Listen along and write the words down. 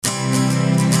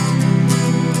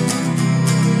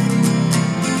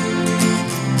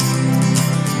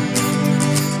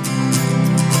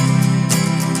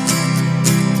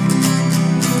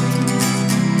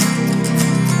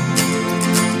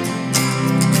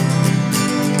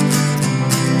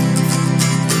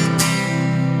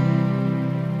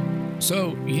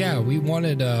yeah, we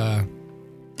wanted to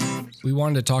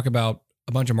talk about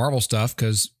a bunch of Marvel stuff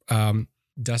because Dustin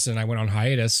and I went on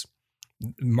hiatus.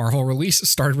 Marvel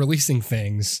started releasing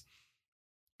things,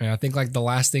 and I think like the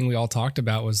last thing we all talked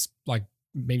about was like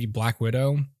maybe Black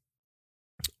Widow,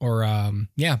 or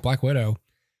Black Widow,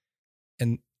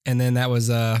 and then that was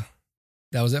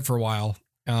it for a while.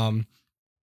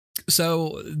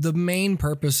 So the main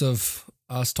purpose of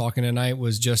us talking tonight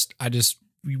was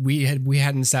we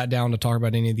hadn't sat down to talk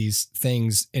about any of these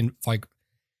things in like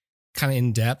kind of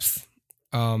in depth.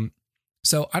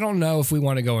 So I don't know if we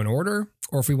want to go in order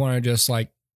or if we want to just like,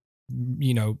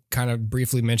 kind of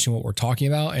briefly mention what we're talking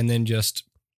about and then just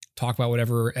talk about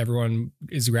whatever everyone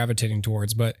is gravitating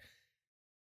towards. But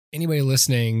anybody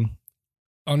listening,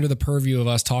 under the purview of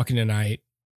us talking tonight,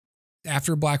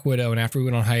 after Black Widow and after we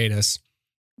went on hiatus,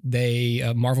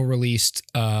 Marvel released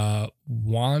we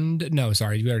already did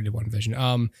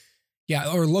WandaVision.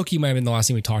 Or Loki might have been the last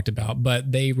thing we talked about,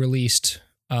 but they released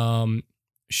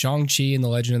Shang-Chi and the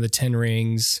Legend of the Ten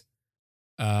Rings,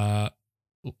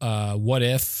 What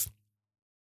If,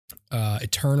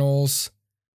 Eternals,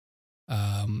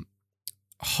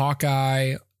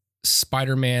 Hawkeye,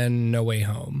 Spider-Man No Way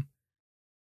Home.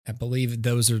 I believe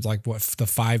those are like the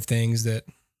 5 things that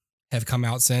have come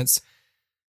out since.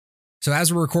 So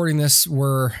as we're recording this,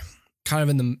 we're kind of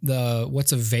in the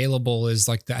what's available is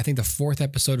like I think the 4th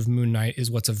episode of Moon Knight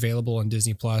is what's available on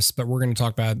Disney Plus, but we're going to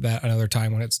talk about that another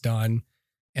time when it's done.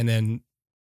 And then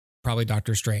probably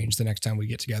Doctor Strange the next time we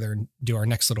get together and do our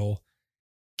next little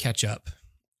catch up.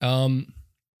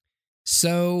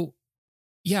 So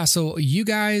you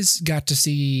guys got to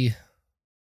see,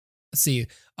 let's see,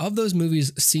 of those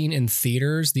movies seen in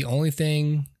theaters, the only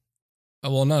thing,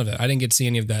 none of it. I didn't get to see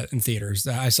any of that in theaters.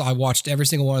 I watched every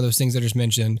single one of those things I just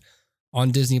mentioned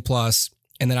on Disney Plus,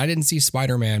 and then I didn't see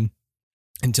Spider-Man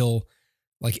until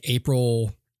like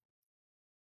April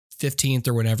 15th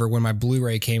or whenever, when my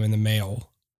Blu-ray came in the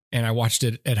mail, and I watched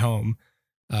it at home,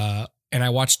 and I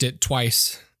watched it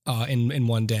twice in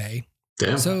one day.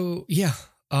 Damn. So yeah.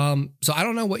 So I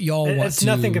don't know what y'all want. It's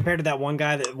nothing compared to that one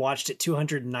guy that watched it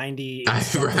 290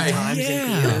 times in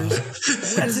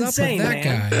theaters. That's insane,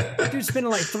 man. Guy. Dude's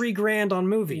spending like $3,000 on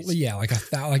movies. Well, yeah,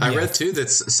 I read too that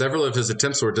several of his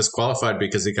attempts were disqualified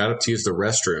because he got up to use the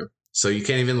restroom, so you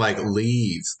can't even like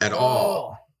leave at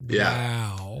all.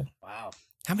 Yeah. Wow.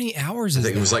 How many hours? I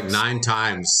think it was like 9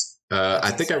 times.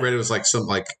 I think I read it was like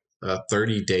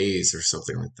 30 days or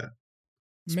something like that.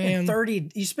 Man,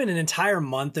 you spend an entire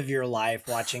month of your life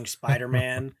watching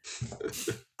Spider-Man.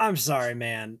 I'm sorry,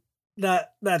 man.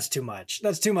 That's too much.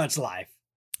 That's too much life.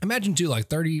 Imagine too, like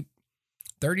 30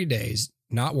 days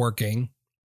not working.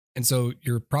 And so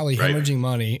you're probably hemorrhaging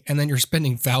money, and then you're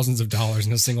spending thousands of dollars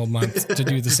in a single month to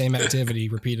do the same activity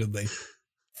repeatedly.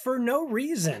 For no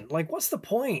reason. Like, what's the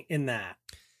point in that?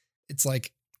 It's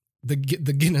like the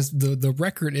Guinness, the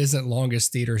record isn't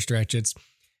longest theater stretch. It's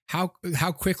how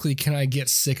quickly can I get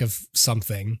sick of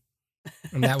something?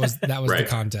 And that was the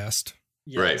contest.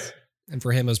 Yes. Right. And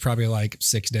for him, it was probably like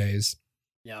 6 days.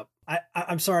 Yep.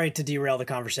 I'm sorry to derail the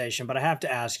conversation, but I have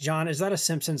to ask, John, is that a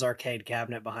Simpsons arcade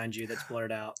cabinet behind you that's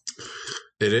blurred out?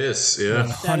 It is. Yeah.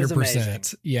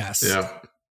 100%. Yes. Yeah.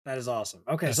 That is awesome.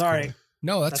 Okay. That's sorry. Cool.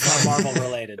 No, that's not Marvel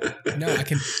related. No, I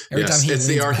can. Every time it's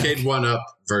the arcade 1-up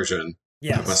version.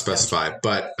 Yes. I must specify,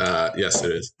 but yes,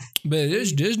 it is. But it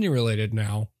is Disney related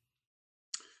now.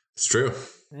 It's true.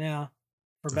 Yeah.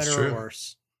 For better or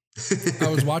worse. I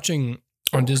was watching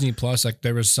on Disney Plus, like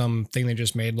there was some thing they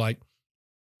just made, like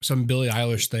some Billie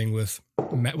Eilish thing with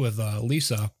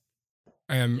Lisa,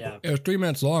 and it was 3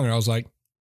 minutes long, and I was like,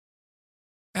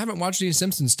 I haven't watched any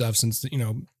Simpsons stuff since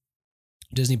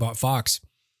Disney bought Fox.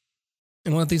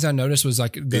 And one of the things I noticed was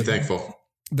like be thankful,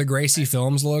 the Gracie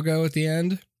Films logo at the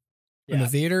end in the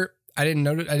theater. I didn't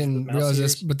notice. I didn't realize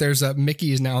this, but there's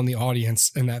Mickey is now in the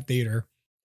audience in that theater.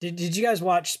 Did you guys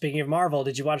watch? Speaking of Marvel,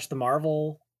 did you watch the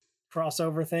Marvel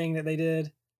crossover thing that they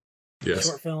did? Yes.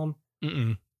 Short film.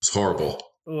 Mm-mm. It's horrible.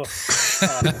 Oh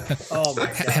my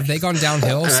gosh. Have they gone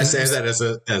downhill? And I say that as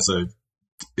a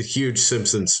huge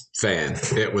Simpsons fan.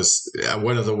 It was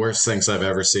one of the worst things I've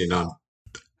ever seen on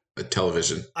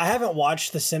television. I haven't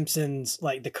watched The Simpsons,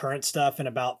 like the current stuff, in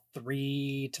about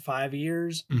 3 to 5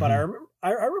 years. Mm-hmm. But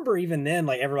I remember even then,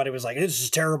 like everybody was like, "This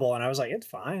is terrible," and I was like, "It's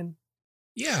fine."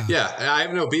 Yeah. I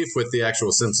have no beef with the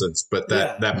actual Simpsons, but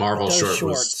that Marvel short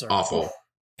was awful.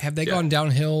 Have they gone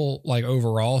downhill like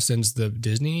overall since the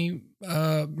Disney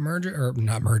merger or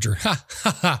not merger?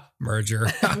 Merger.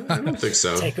 I don't think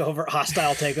so.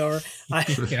 Hostile takeover.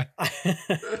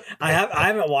 I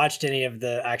haven't watched any of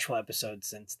the actual episodes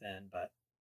since then, but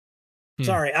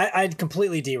Sorry, I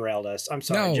completely derailed us. I'm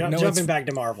sorry. Jumping back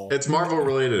to Marvel. It's Marvel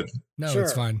related. No, sure.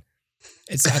 It's fine.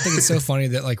 I think it's so funny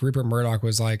that like Rupert Murdoch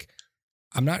was like,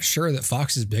 I'm not sure that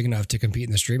Fox is big enough to compete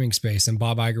in the streaming space. And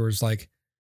Bob Iger was like,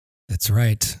 that's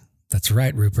right,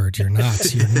 Rupert. You're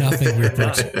not. You're nothing,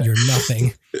 Rupert. You're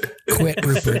nothing. Quit,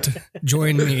 Rupert.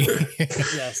 Join me.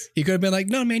 Yes. He could have been like,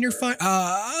 no, man, you're fine.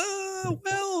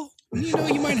 Well,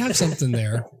 you might have something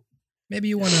there. Maybe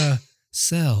you want to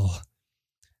sell.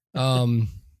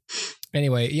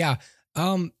 Anyway, yeah.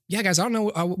 Yeah, guys, I don't know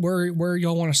where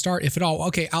y'all want to start, if at all.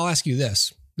 Okay, I'll ask you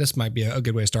this. This might be a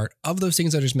good way to start. Of those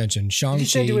things I just mentioned, Shang-Chi. Did you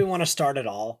say, do we want to start at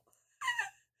all?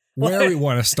 Where we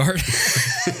want to start?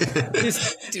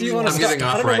 Do you want to start?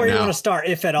 I don't know where you want to start,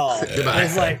 if at all. Goodbye.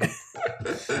 It's like,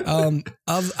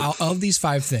 of these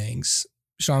 5 things,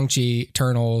 Shang-Chi,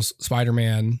 Eternals,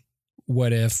 Spider-Man,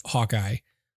 What If, Hawkeye.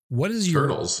 What is your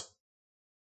Turtles?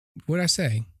 What did I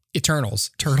say?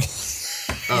 Eternals. Turtles.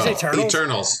 Oh, you say turtles?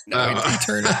 Eternals. No,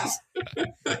 Eternals.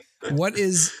 What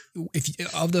is,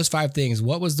 of those 5 things,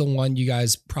 what was the one you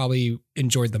guys probably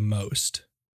enjoyed the most?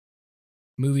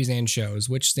 Movies and shows.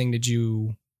 Which thing did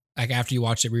you, like, after you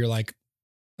watched it, where you're like,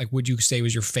 would you say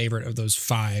was your favorite of those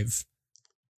 5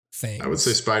 things? I would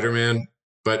say Spider-Man,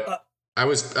 but I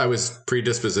was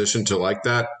predispositioned to like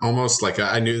that almost. Like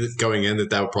I knew that going in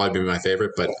that would probably be my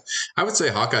favorite, but I would say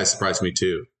Hawkeye surprised me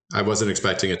too. I wasn't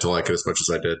expecting it to like it as much as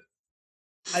I did.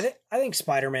 I think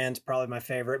Spider-Man's probably my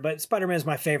favorite, but Spider-Man's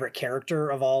my favorite character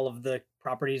of all of the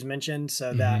properties mentioned,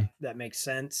 so that makes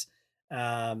sense.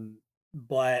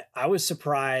 But I was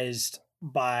surprised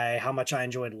by how much I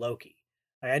enjoyed Loki.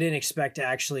 Like, I didn't expect to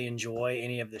actually enjoy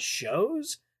any of the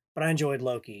shows, but I enjoyed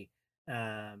Loki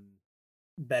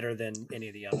better than any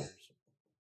of the others.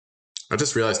 I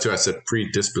just realized too, I said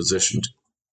predispositioned.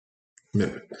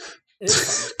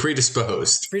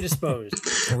 Predisposed. We're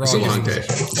It's a long day.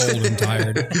 Old and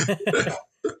tired.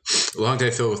 A long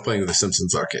day filled with playing The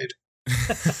Simpsons arcade.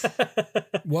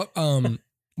 What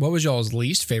was y'all's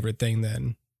least favorite thing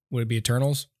then? Would it be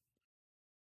Eternals?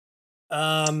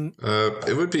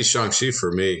 It would be Shang-Chi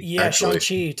for me. Yeah, actually.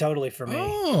 Shang-Chi totally for me.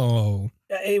 Oh.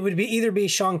 It would either be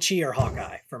Shang-Chi or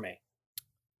Hawkeye for me.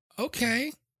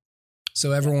 Okay.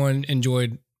 So everyone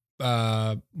enjoyed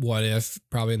What If,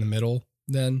 probably in the middle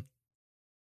then?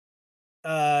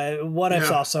 What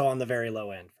If's also on the very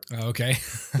low end. Oh, okay.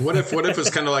 What if was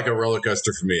kind of like a roller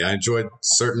coaster for me. I enjoyed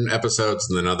certain episodes,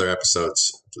 and then other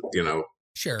episodes,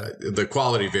 Sure. The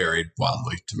quality varied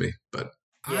wildly to me, but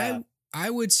yeah. I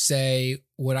would say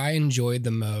what I enjoyed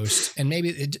the most, and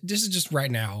maybe this is just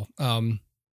right now.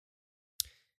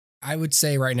 I would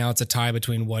say right now it's a tie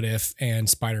between What If and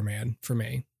Spider-Man for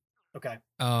me. Okay.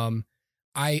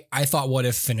 I thought What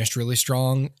If finished really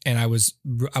strong, and I was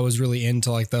really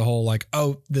into like the whole like,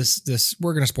 oh, this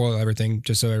we're gonna spoil everything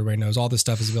just so everybody knows all this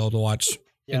stuff is available to watch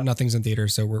and nothing's in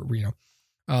theaters, so we're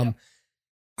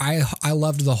I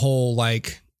loved the whole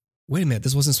like, wait a minute,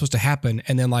 this wasn't supposed to happen,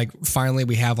 and then like finally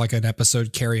we have like an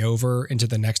episode carry over into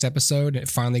the next episode. It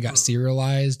finally got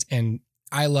serialized, and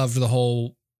I loved the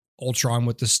whole Ultron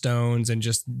with the stones and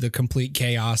just the complete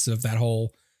chaos of that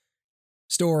whole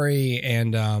story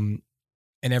and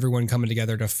everyone coming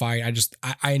together to fight.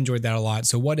 I enjoyed that a lot.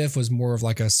 So What If was more of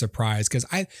like a surprise, because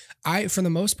I for the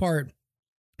most part,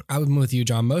 I was with you,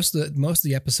 John. Most of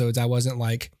the episodes I wasn't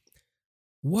like,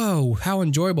 whoa, how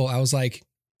enjoyable. I was like,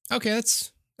 okay,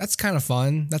 that's kind of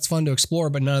fun. That's fun to explore,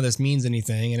 but none of this means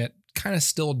anything, and it kind of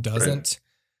still doesn't.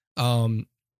 Right.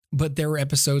 But there were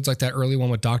episodes like that early one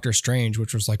with Doctor Strange,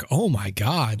 which was like, oh my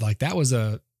God, like that was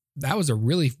a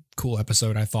really cool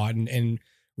episode, I thought, and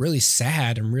really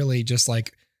sad and really just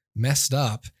like messed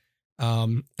up.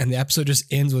 And the episode just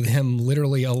ends with him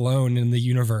literally alone in the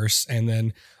universe. And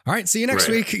then, all right, see you next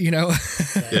week, Yeah,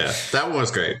 that one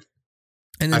was great.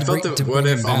 And I felt that What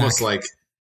If almost like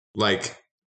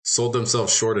sold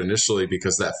themselves short initially,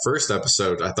 because that first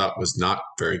episode I thought was not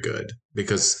very good,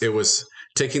 because it was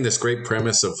taking this great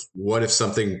premise of what if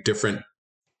something different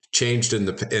changed in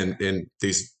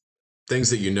these things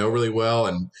that really well,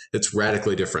 and it's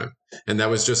radically different. And that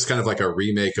was just kind of like a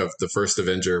remake of the first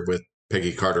Avenger with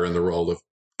Peggy Carter in the role of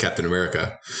Captain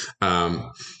America.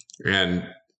 And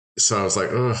so I was like,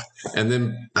 ugh. And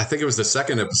then I think it was the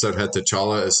second episode had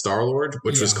T'Challa as Star-Lord,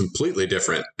 which was completely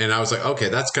different. And I was like, okay,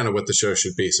 that's kind of what the show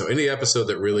should be. So any episode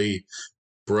that really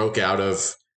broke out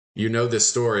of, this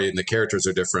story and the characters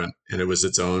are different, and it was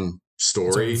its own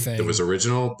story that was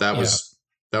original, that was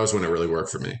when it really worked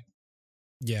for me.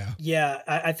 Yeah. Yeah.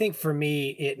 I think for me,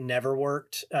 it never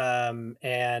worked. And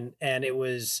it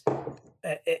was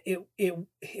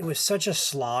it was such a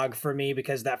slog for me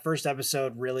because that first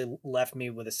episode really left me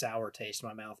with a sour taste in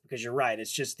my mouth, because you're right.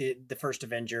 It's just the first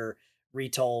Avenger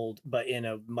retold, but in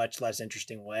a much less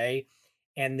interesting way.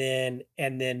 And then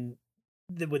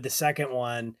with the second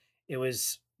one, it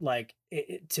was like,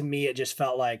 to me, it just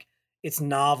felt like it's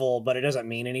novel, but it doesn't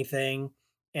mean anything.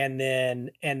 And then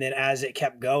as it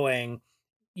kept going,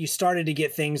 you started to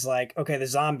get things like, okay, the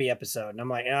zombie episode. And I'm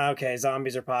like, oh, okay,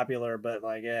 zombies are popular, but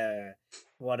like,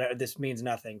 whatever, this means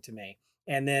nothing to me.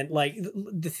 And then like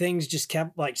the things just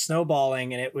kept like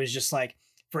snowballing. And it was just like,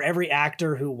 for every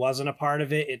actor who wasn't a part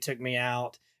of it, it took me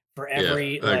out. For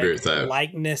every I agree with that.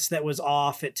 likeness that was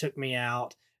off, it took me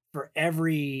out. For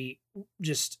every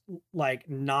just like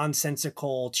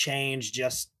nonsensical change,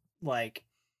 just like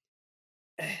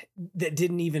that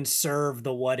didn't even serve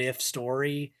the what if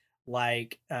story,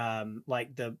 like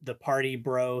the party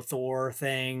bro Thor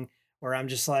thing, where I'm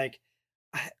just like,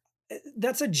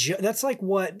 that's like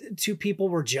what two people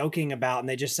were joking about, and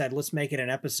they just said, let's make it an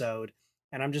episode.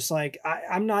 And I'm just like,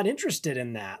 I'm not interested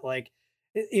in that. Like,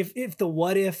 if the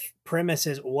what if premise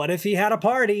is, what if he had a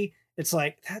party? It's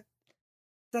like,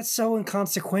 that's so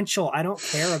inconsequential. I don't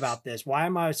care about this. Why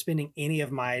am I spending any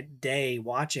of my day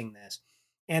watching this?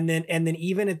 And then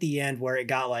even at the end where it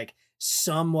got like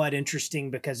somewhat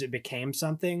interesting because it became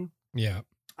something. Yeah.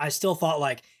 I still thought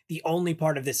like the only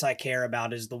part of this I care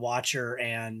about is the Watcher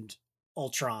and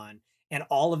Ultron, and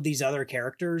all of these other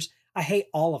characters. I hate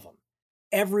all of them.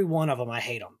 Every one of them. I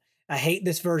hate them. I hate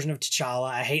this version of T'Challa.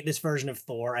 I hate this version of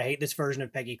Thor. I hate this version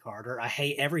of Peggy Carter. I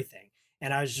hate everything.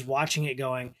 And I was just watching it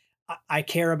going, I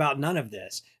care about none of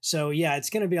this. So yeah, it's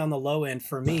going to be on the low end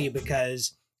for me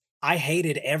because I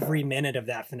hated every minute of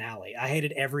that finale. I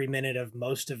hated every minute of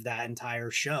most of that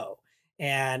entire show.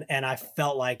 And I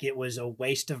felt like it was a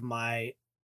waste of my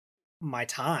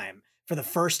time. For the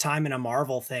first time in a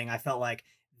Marvel thing, I felt like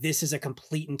this is a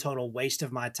complete and total waste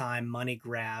of my time, money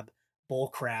grab, bull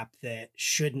crap that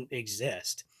shouldn't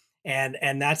exist. And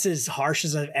that's as harsh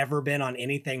as I've ever been on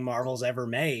anything Marvel's ever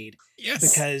made.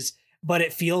 Yes. But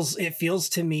it feels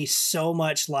to me so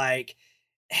much like,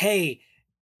 hey,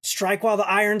 strike while the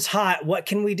iron's hot. What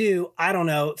can we do? I don't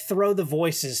know. Throw the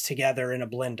voices together in a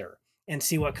blender and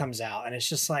see what comes out. And it's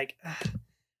just like,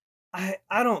 I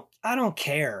don't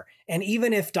care. And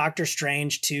even if Doctor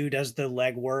Strange 2 does the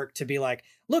legwork to be like,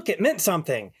 look, it meant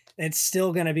something, it's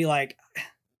still going to be like,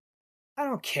 I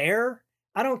don't care.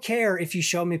 I don't care if you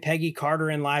show me Peggy Carter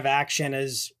in live action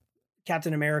as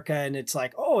Captain America and it's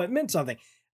like, oh, it meant something.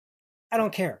 I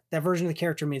don't care. That version of the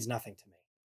character means nothing to me.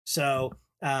 So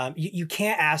you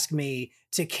can't ask me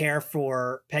to care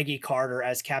for Peggy Carter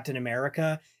as Captain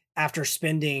America after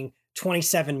spending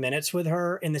 27 minutes with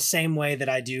her in the same way that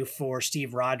I do for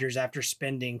Steve Rogers after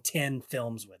spending 10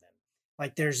 films with him.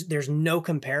 Like there's no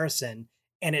comparison,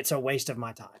 and it's a waste of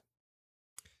my time.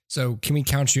 So can we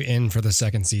count you in for the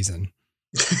second season?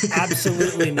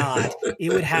 Absolutely not.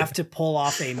 It would have to pull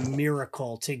off a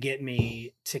miracle to get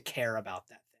me to care about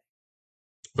that thing.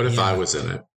 What if I was in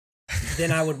it?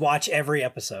 Then I would watch every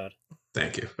episode.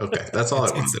 Thank you. Okay, that's all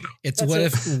I wanted to know. It's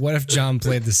what if John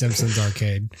played the Simpsons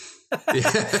arcade? Yeah.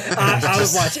 I would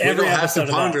watch every episode.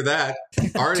 We don't have to ponder that.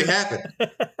 Already happened.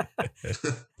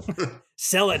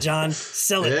 Sell it, John.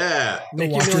 Sell it. Yeah.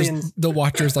 The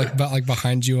Watchers like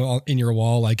behind you in your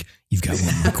wall, like, you've got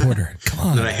one more quarter. Come on.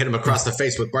 And then I hit him across the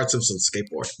face with Bart Simpson's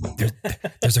skateboard.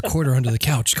 There's a quarter under the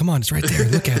couch. Come on, it's right there.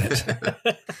 Look at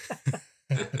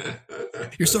it.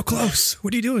 You're so close.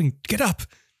 What are you doing? Get up.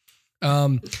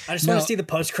 I just want to see the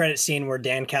post-credit scene where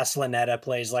Dan Castellaneta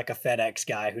plays like a FedEx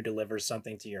guy who delivers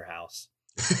something to your house.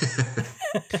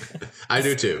 I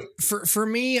do too. For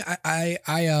me, I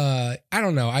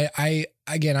don't know. I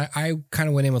kind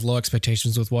of went in with low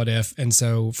expectations with What If, and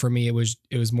so for me it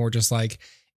was more just like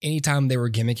anytime they were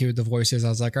gimmicky with the voices, I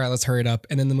was like, all right, let's hurry it up.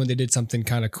 And then when they did something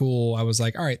kind of cool, I was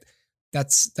like, all right,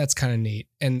 that's kind of neat.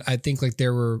 And I think like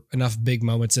there were enough big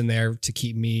moments in there to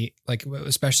keep me like,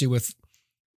 especially with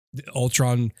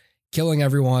Ultron killing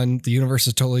everyone, the universe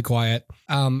is totally quiet.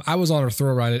 I was on a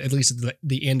thrill ride at least at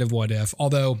the end of What If,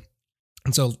 although,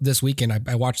 and so this weekend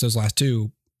I watched those last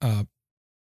two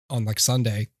on like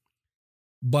Sunday,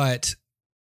 but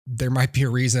there might be a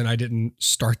reason I didn't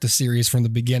start the series from the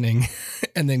beginning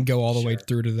and then go all the way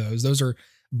through to those. Those are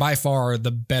by far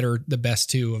the best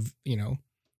two of,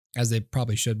 as they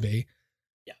probably should be.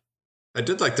 Yeah. I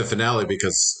did like the finale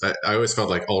because I always felt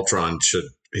like Ultron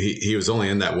he was only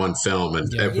in that one film, and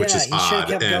which is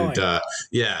odd. And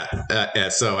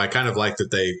so I kind of like that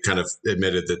they kind of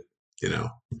admitted that,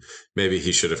 maybe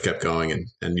he should have kept going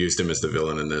and used him as the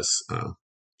villain in this. So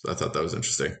I thought that was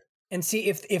interesting. And see,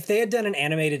 if they had done an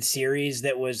animated series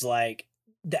that was like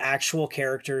the actual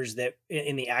characters that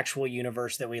in the actual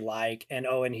universe that we like, and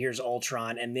and here's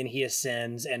Ultron, and then he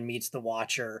ascends and meets the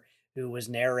Watcher who was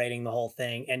narrating the whole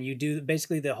thing, and you do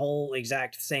basically the whole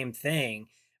exact same thing,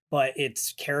 but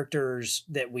it's characters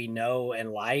that we know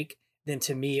and like, then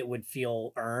to me it would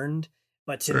feel earned.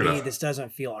 But to me, this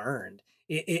doesn't feel earned.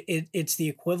 It's the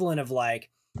equivalent of like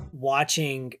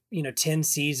watching 10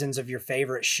 seasons of your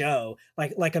favorite show.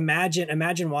 Like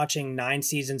imagine watching 9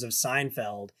 seasons of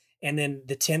Seinfeld, and then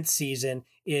the 10th season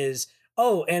is,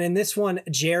 and in this one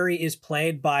Jerry is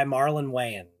played by Marlon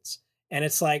Wayans, and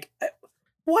it's like,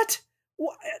 what?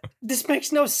 This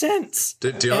makes no sense.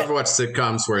 Do you ever watch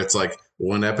sitcoms where it's like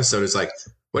one episode is like,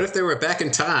 what if they were back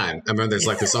in time? I mean, there's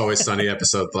like this Always Sunny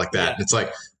episode like that. Yeah. It's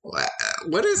like,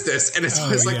 what is this? And it's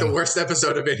always like the worst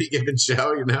episode of any given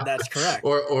show, That's correct.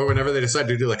 Or whenever they decide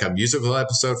to do like a musical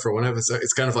episode for one episode,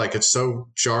 it's kind of like, it's so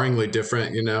jarringly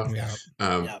different,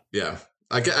 Yeah.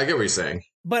 I get what you're saying.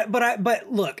 But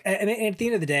look, and at the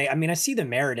end of the day, I mean, I see the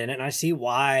merit in it, and I see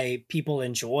why people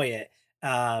enjoy it.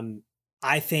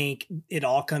 I think it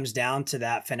all comes down to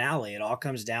that finale. It all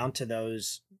comes down to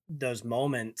those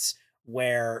moments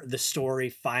where the story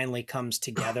finally comes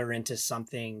together into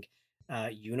something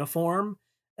uniform.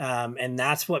 And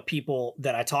that's what people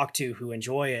that I talk to who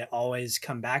enjoy it always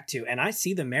come back to. And I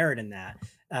see the merit in that.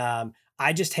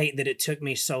 I just hate that it took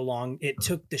me so long. It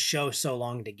took the show so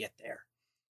long to get there.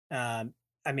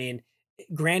 I mean,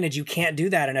 granted, you can't do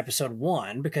that in episode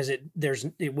 1 because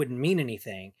it wouldn't mean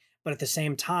anything. But at the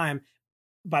same time,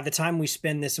 by the time we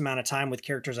spend this amount of time with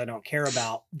characters I don't care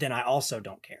about, then I also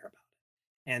don't care about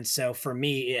it. And so for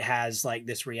me, it has like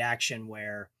this reaction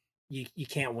where you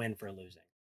can't win for losing.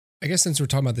 I guess since we're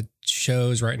talking about the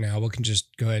shows right now, we can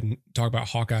just go ahead and talk about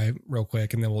Hawkeye real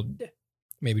quick, and then we'll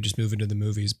maybe just move into the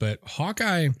movies. But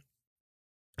Hawkeye, I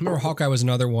remember Hawkeye was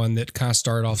another one that kind of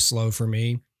started off slow for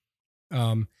me.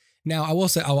 Now I will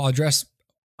say, I'll address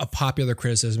a popular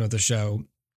criticism of the show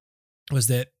was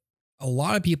that a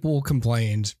lot of people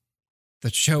complained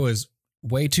the show is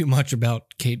way too much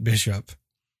about Kate Bishop.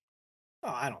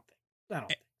 Oh, I don't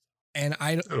think. And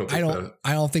I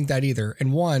don't think that either.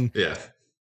 And one,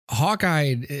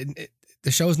 Hawkeye,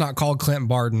 the show's not called Clint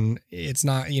Barton. It's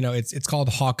not, it's called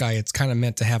Hawkeye. It's kind of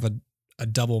meant to have a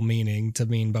double meaning, to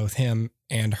mean both him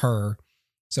and her.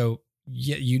 So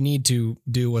you need to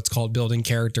do what's called building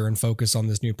character and focus on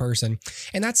this new person.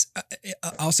 And that's,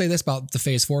 I'll say this about the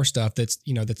Phase 4 stuff that's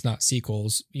not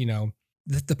sequels.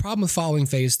 The problem with following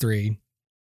Phase 3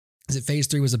 is that Phase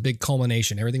 3 was a big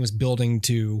culmination. Everything was building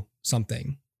to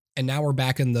something. And now we're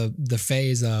back in the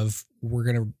phase of, we're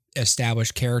going to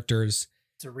establish characters,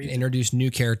 introduce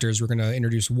new characters. We're going to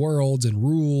introduce worlds and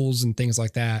rules and things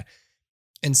like that.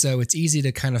 And so it's easy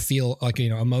to kind of feel like,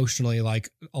 emotionally, like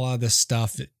a lot of this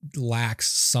stuff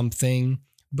lacks something,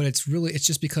 but it's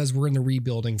just because we're in the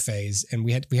rebuilding phase, and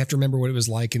we have to remember what it was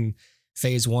like in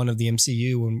Phase 1 of the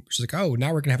MCU, when it's like, oh, now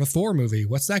we're going to have a Thor movie.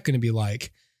 What's that going to be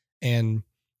like? And,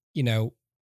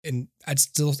 and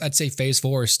I'd say Phase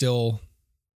 4 is still,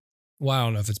 well, I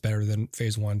don't know if it's better than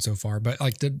Phase 1 so far, but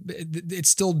like it's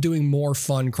still doing more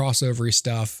fun crossover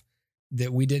stuff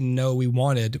that we didn't know we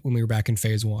wanted when we were back in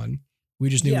Phase 1. We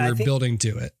just knew we were building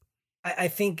to it. I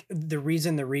think the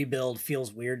reason the rebuild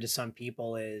feels weird to some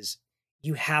people is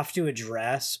you have to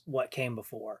address what came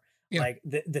before. Yeah. Like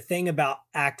the thing about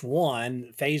Act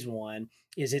 1, Phase 1,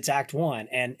 is it's Act 1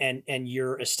 and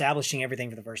you're establishing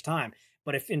everything for the first time.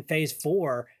 But if in Phase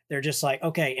 4, they're just like,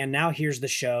 okay, and now here's the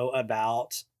show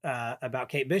about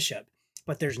Kate Bishop,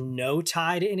 but there's no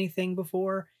tie to anything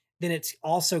before, then it's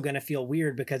also going to feel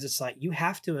weird, because it's like you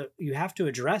have to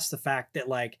address the fact that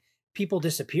like people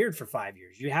disappeared for 5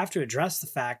 years. You have to address the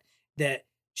fact that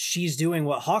she's doing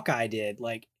what Hawkeye did.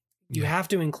 Like you have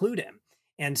to include him.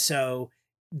 And so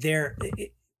the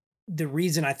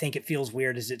reason I think it feels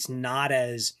weird is it's not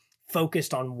as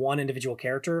focused on one individual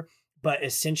character, but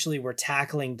essentially we're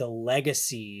tackling the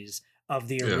legacies of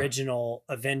the original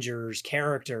Avengers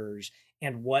characters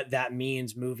and what that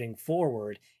means moving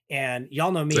forward. And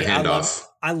y'all know me,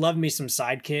 I love me some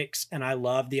sidekicks, and I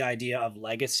love the idea of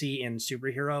legacy in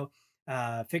superhero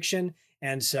fiction.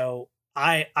 And so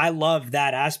I love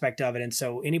that aspect of it. And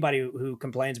so anybody who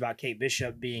complains about Kate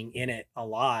Bishop being in it a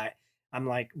lot, I'm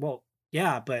like, well,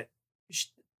 yeah, but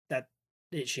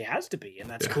she has to be, and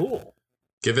that's cool.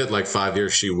 Give it like 5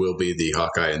 years, she will be the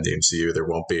Hawkeye in the MCU. There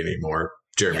won't be any more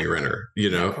Jeremy Renner,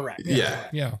 correct. Yeah.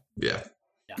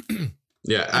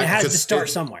 It has to start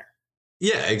somewhere.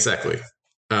 Yeah, exactly.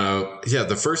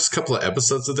 The first couple of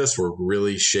episodes of this were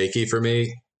really shaky for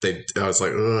me. I was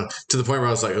like, ugh, to the point where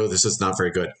I was like, oh, this is not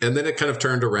very good. And then it kind of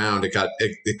turned around.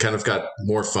 It kind of got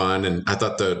more fun, and I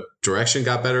thought the direction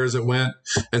got better as it went.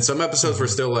 And some episodes were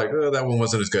still like, oh, that one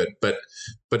wasn't as good, but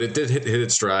it did hit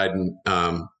its stride. And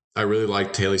I really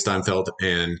liked Haley Steinfeld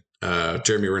and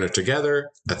Jeremy Renner together.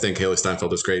 I think Haley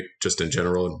Steinfeld is great just in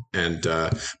general, and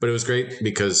but it was great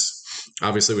because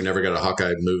obviously we never got a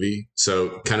Hawkeye movie,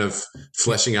 so kind of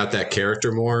fleshing out that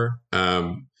character more.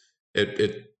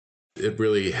 It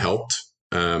really helped.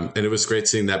 And it was great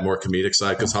seeing that more comedic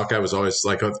side, because Hawkeye was always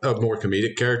like a more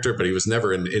comedic character, but he was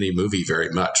never in any movie very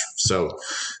much. So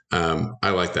I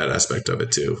like that aspect of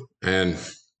it too. And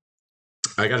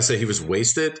I got to say, he was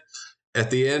wasted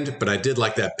at the end, but I did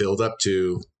like that build up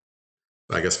to,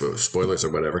 I guess, spoilers or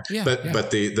whatever. Yeah,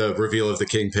 but the reveal of the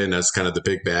Kingpin as kind of the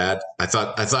big bad. I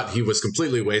thought he was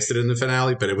completely wasted in the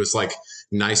finale, but it was like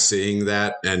nice seeing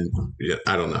that. And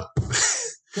I don't know.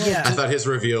 Yeah, I thought his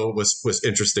reveal was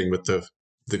interesting with the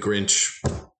Grinch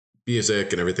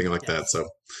music and everything like that. So,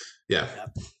 yeah.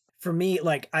 For me,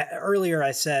 like earlier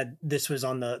I said this was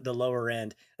on the lower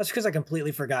end. That's because I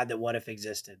completely forgot that What If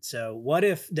existed. So What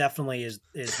If definitely is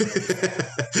What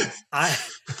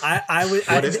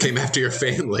If came after your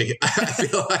family? I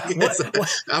feel like it's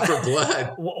out for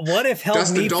blood. What If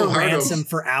held me for ransom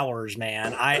for hours,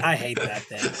 man? I hate that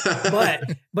thing.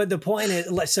 But the point is,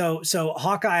 so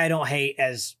Hawkeye I don't hate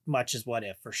as much as What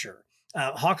If, for sure.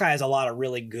 Hawkeye has a lot of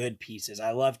really good pieces.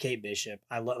 I love Kate Bishop.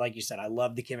 Like you said, I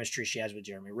love the chemistry she has with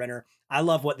Jeremy Renner. I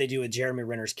love what they do with Jeremy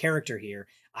Renner's character here.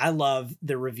 I love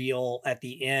the reveal at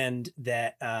the end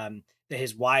that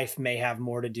his wife may have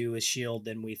more to do with S.H.I.E.L.D.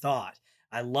 than we thought.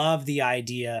 I love the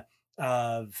idea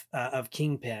of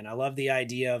Kingpin. I love the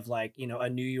idea of, like, a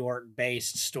New York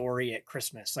based story at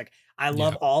Christmas. Like, I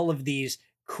love all of these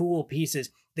cool pieces.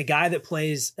 The guy that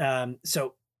plays, if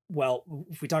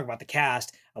we talk about the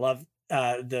cast, I love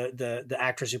the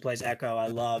actress who plays Echo. I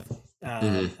love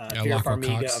Vera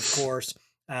Farmiga, Cox, of course.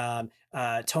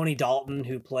 Tony Dalton,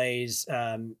 who plays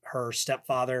her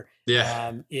stepfather.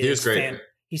 Yeah, he was great.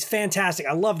 He's fantastic.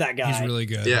 I love that guy. He's really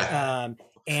good. Yeah.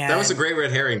 And that was a great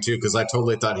red herring too, because I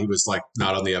totally thought he was like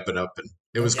not on the up and up, and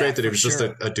it was great that he was just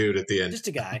a dude at the end, just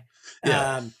a guy.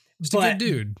 Just a good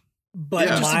dude. But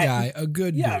just a guy, a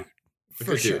good dude,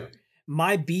 for sure. Dude.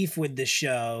 My beef with the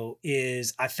show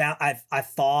is I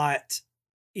thought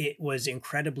it was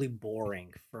incredibly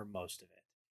boring for most of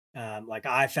it. Like,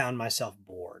 I found myself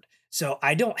bored. So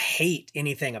I don't hate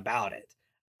anything about it.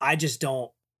 I just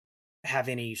don't have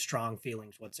any strong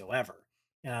feelings whatsoever.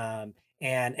 And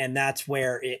that's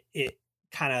where it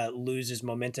kind of loses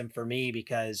momentum for me,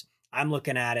 because I'm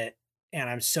looking at it and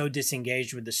I'm so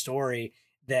disengaged with the story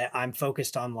that I'm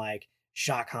focused on, like,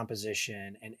 shot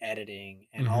composition and editing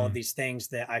and all of these things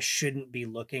that I shouldn't be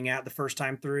looking at the first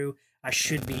time through. I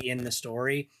should be in the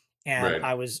story. And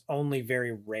I was only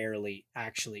very rarely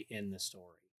actually in the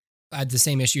story. I had the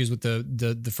same issues with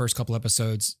the first couple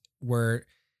episodes, where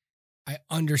I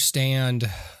understand,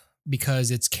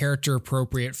 because it's character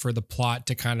appropriate for the plot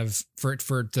to kind of for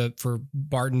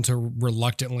Barton to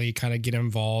reluctantly kind of get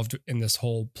involved in this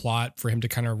whole plot, for him to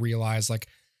kind of realize, like,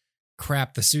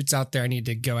 crap, the suit's out there, I need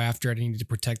to go after it, I need to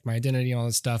protect my identity and all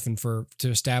this stuff, and to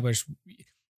establish,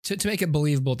 to make it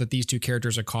believable that these two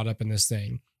characters are caught up in this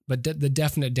thing. But the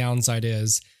definite downside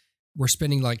is we're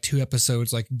spending like 2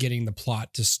 episodes like getting the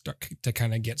plot to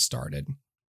kind of get started.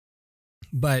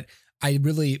 But I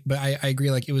agree,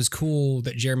 like, it was cool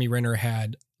that Jeremy Renner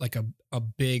had like a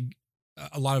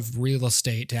lot of real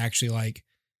estate to actually like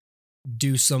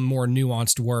do some more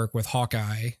nuanced work with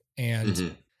Hawkeye.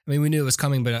 And I mean, we knew it was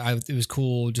coming, but it was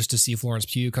cool just to see Florence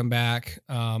Pugh come back,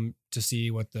 to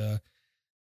see what that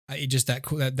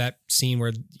scene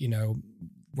where,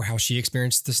 how she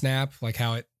experienced the snap, like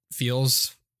how it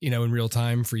feels, in real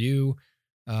time for you.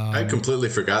 I'd completely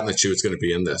forgotten that she was going to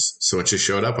be in this. So when she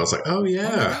showed up, I was like, oh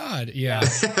yeah. Oh my God. Yeah.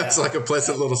 It's like a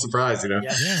pleasant little surprise,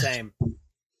 Yeah, same.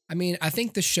 I mean, I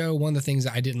think the show, one of the things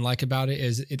that I didn't like about it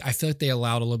is I feel like they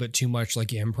allowed a little bit too much like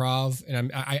improv.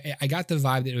 And I got the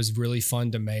vibe that it was really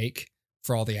fun to make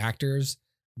for all the actors,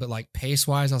 but like pace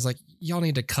wise, I was like, y'all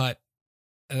need to cut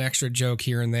an extra joke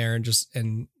here and there,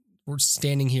 and we're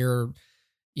standing here,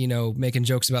 making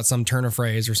jokes about some turn of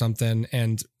phrase or something.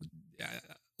 And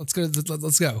let's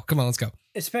go. Come on, let's go.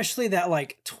 Especially that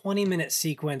like 20-minute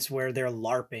sequence where they're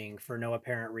LARPing for no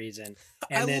apparent reason.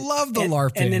 And I love the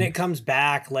LARPing. And then it comes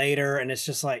back later and it's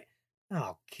just like,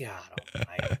 oh God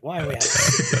almighty, why are we having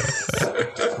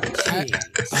to do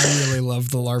this? I really love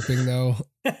the LARPing though.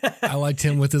 I liked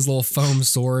him with his little foam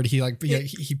sword. He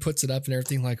puts it up and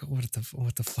everything, like, what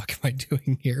the fuck am I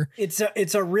doing here?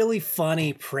 It's a really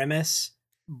funny premise,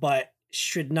 but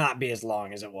should not be as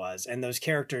long as it was, and those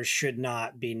characters should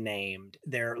not be named.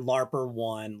 They're LARPer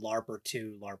 1, LARPer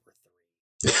 2, LARPer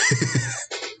 3.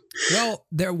 Well,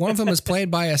 one of them was played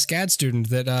by a SCAD student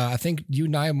that I think you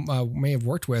and I may have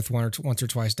worked with once or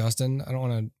twice, Dustin. I don't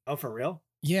want to. Oh, for real?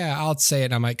 Yeah, I'll say it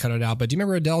and I might cut it out. But do you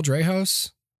remember Adele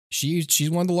Dreyhos? She's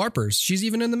one of the LARPers. She's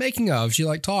even in the making of. She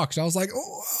like talks. I was like,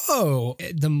 oh.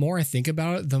 The more I think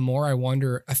about it, the more I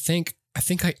wonder. I think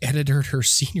I edited her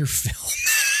senior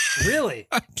film. Really?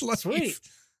 Sweet.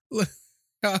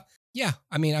 Yeah,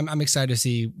 I mean, I'm excited to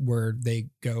see where they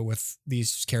go with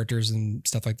these characters and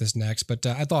stuff like this next. But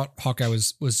I thought Hawkeye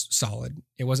was solid.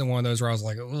 It wasn't one of those where I was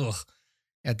like, ugh.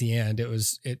 At the end,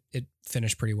 it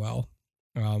finished pretty well.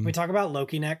 Can we talk about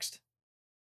Loki next?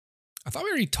 I thought we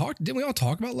already talked. Didn't we all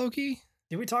talk about Loki?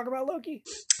 Did we talk about Loki?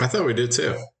 I thought we did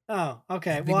too. Oh,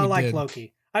 okay. Well, I like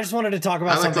Loki. I just wanted to talk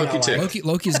about something Loki I like.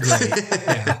 Loki's great.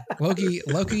 Yeah.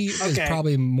 Loki is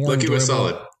probably more Loki enjoyable. was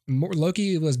solid.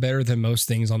 Loki was better than most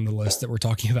things on the list that we're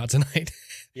talking about tonight.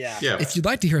 Yeah. If you'd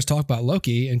like to hear us talk about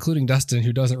Loki, including Dustin,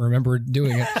 who doesn't remember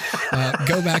doing it,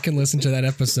 go back and listen to that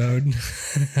episode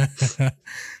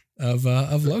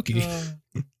of Loki.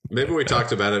 Maybe we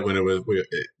talked about it when it was,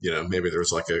 maybe there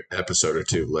was like an episode or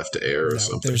two left to air or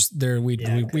something.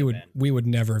 We would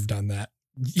never have done that.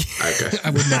 Okay. I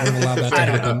would never have allowed that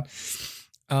to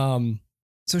happen.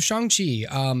 So Shang-Chi,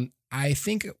 I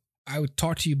think I would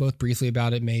talk to you both briefly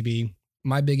about it. Maybe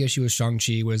my big issue with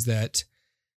Shang-Chi was that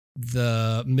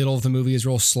the middle of the movie is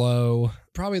real slow.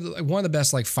 Probably one of the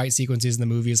best like fight sequences in the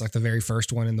movie is like the very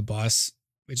first one in the bus.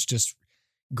 It's just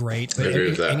great. I agree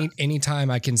with that. Anytime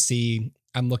I can see,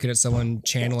 I'm looking at someone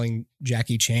channeling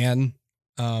Jackie Chan,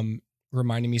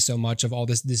 reminding me so much of all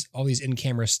these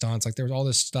in-camera stunts. Like there was all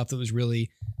this stuff that was really,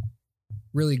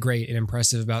 really great and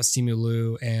impressive about Simu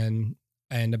Liu and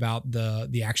about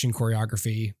the action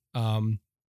choreography.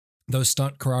 Those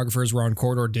stunt choreographers were on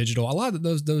Corridor Digital. A lot of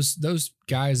those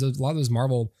guys, a lot of those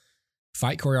Marvel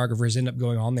fight choreographers end up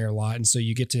going on there a lot. And so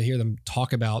you get to hear them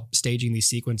talk about staging these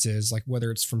sequences, like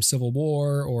whether it's from Civil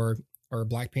War or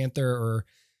Black Panther or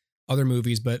other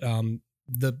movies. But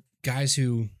the guys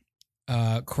who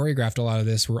choreographed a lot of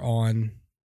this were on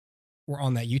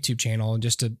that YouTube channel, and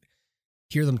just to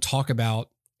hear them talk about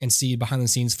and see behind the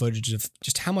scenes footage of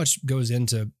just how much goes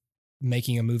into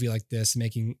making a movie like this,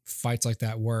 making fights like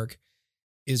that work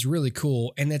is really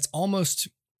cool. And it's almost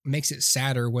makes it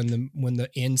sadder when the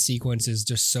end sequence is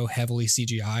just so heavily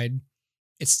CGI'd.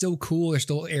 It's still cool. There's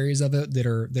still areas of it that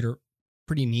are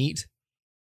pretty neat,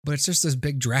 but it's just this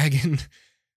big dragon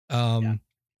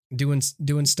doing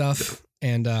stuff.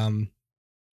 And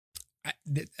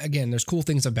again, there's cool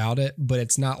things about it, but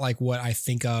it's not like what I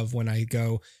think of when I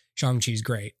go, Shang-Chi's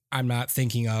great. I'm not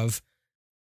thinking of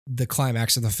the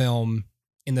climax of the film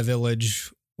in the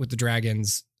village with the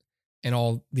dragons and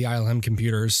all the ILM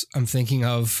computers. I'm thinking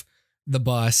of the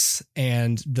bus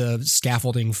and the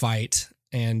scaffolding fight.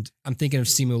 And I'm thinking of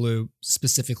Simu Liu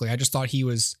specifically. I just thought he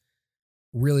was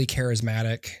really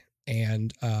charismatic,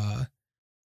 and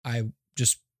I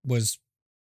just was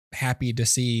happy to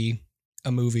see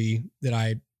a movie that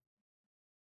I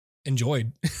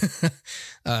enjoyed,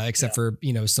 except for,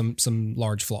 some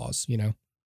large flaws,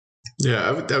 Yeah,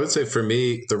 I would say for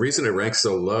me, the reason it ranks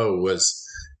so low was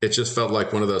it just felt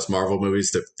like one of those Marvel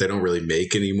movies that they don't really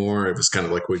make anymore. It was kind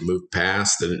of like we moved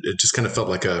past, and it just kind of felt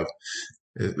like a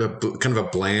kind of a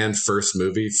bland first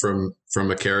movie from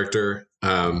a character.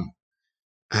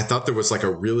 I thought there was like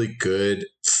a really good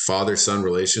father-son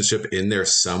relationship in there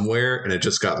somewhere, and it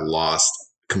just got lost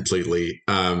completely.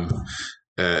 And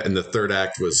the third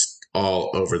act was all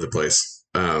over the place.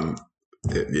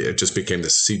 It just became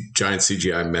this giant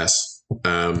CGI mess.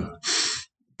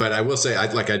 But I will say,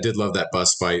 I did love that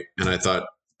bus fight, and I thought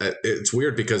it's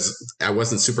weird because I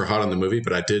wasn't super hot on the movie,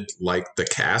 but I did like the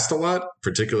cast a lot.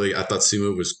 Particularly, I thought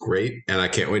Simu was great, and I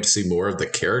can't wait to see more of the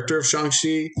character of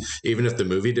Shang-Chi, even if the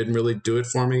movie didn't really do it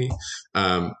for me.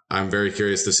 I'm very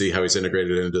curious to see how he's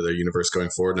integrated into the universe going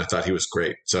forward, and I thought he was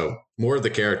great. So more of the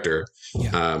character.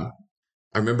 Yeah.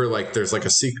 I remember there's like a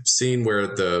scene where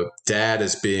the dad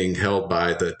is being held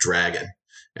by the dragon.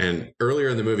 And earlier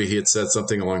in the movie, he had said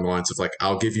something along the lines of like,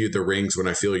 I'll give you the rings when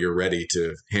I feel you're ready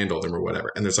to handle them or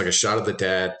whatever. And there's like a shot of the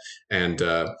dad, and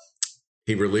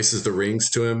he releases the rings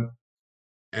to him.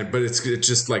 But it's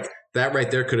just like that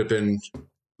right there could have been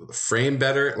framed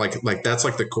better. Like that's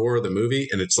like the core of the movie.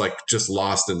 And it's like just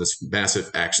lost in this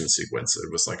massive action sequence. It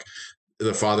was like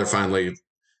the father finally,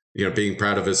 being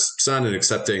proud of his son and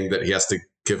accepting that he has to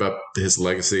give up his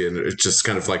legacy. And it's just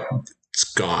kind of like,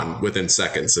 it's gone within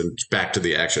seconds and back to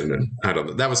the action. And I don't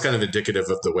know. That was kind of indicative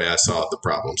of the way I saw the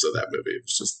problems of that movie. It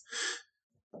was just,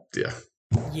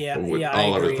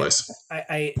 all over the place.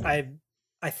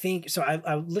 I think so.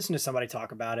 I listened to somebody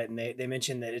talk about it, and they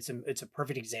mentioned that it's a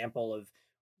perfect example of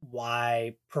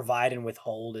why provide and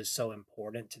withhold is so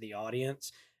important to the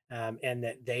audience, and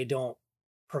that they don't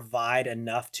provide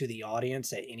enough to the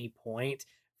audience at any point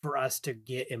for us to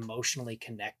get emotionally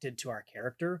connected to our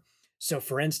character. So,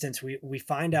 for instance, we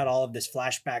find out all of this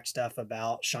flashback stuff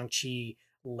about Shang-Chi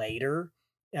later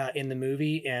in the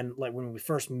movie, and like when we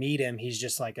first meet him, he's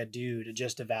just like a dude,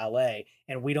 just a valet,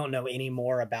 and we don't know any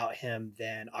more about him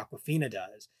than Awkwafina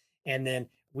does. And then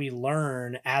we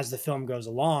learn as the film goes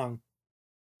along,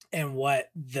 and what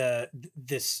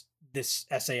this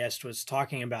essayist was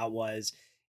talking about was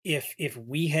if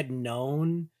we had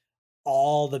known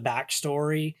all the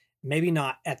backstory, maybe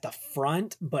not at the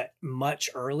front, but much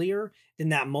earlier, then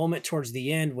that moment towards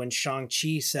the end when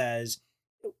Shang-Chi says,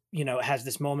 has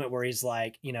this moment where he's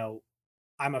like,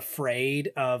 I'm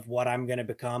afraid of what I'm going to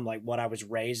become, like what I was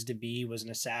raised to be was an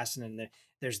assassin. And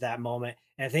there's that moment.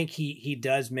 And I think he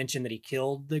does mention that he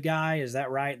killed the guy. Is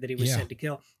that right? That he was sent to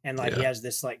kill. And like, he has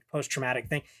this like post-traumatic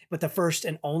thing. But the first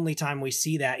and only time we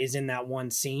see that is in that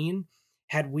one scene.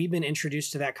 Had we been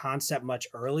introduced to that concept much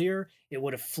earlier, it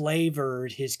would have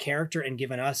flavored his character and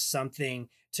given us something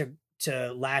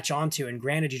to latch onto. And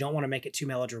granted, you don't want to make it too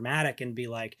melodramatic and be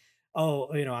like, oh,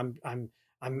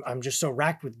 I'm just so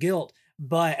racked with guilt.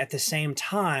 But at the same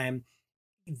time,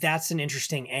 that's an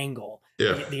interesting angle.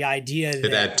 Yeah. The idea that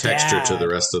it add texture to the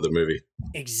rest of the movie.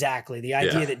 Exactly. The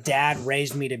idea that dad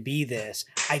raised me to be this.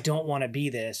 I don't want to be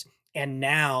this. And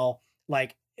now,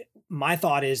 like, my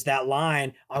thought is that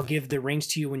line, I'll give the rings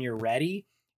to you when you're ready.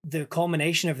 The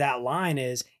culmination of that line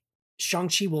is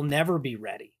Shang-Chi will never be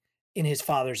ready in his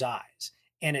father's eyes.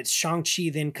 And it's Shang-Chi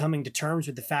then coming to terms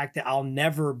with the fact that I'll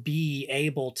never be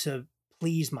able to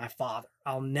please my father.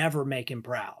 I'll never make him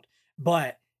proud.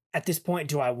 But at this point,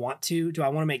 do I want to? Do I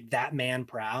want to make that man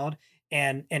proud?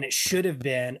 And it should have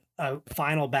been a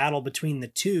final battle between the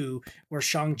two where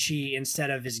Shang-Chi, instead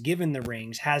of is given the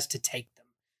rings, has to take them.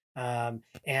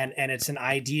 And it's an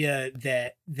idea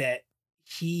that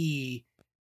he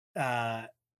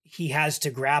has to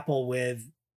grapple with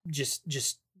just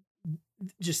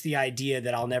the idea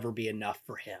that I'll never be enough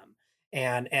for him.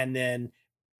 And then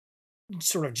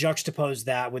sort of juxtapose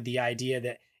that with the idea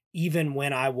that even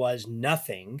when I was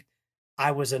nothing,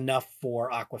 I was enough for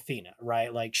Awkwafina,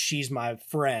 right? Like, she's my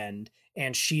friend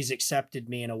and she's accepted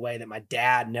me in a way that my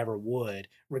dad never would.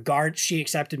 She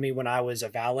accepted me when I was a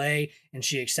valet, and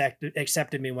she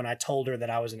accepted me when I told her that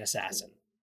I was an assassin.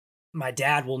 My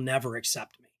dad will never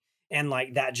accept me. And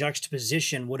like, that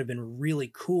juxtaposition would have been really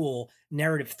cool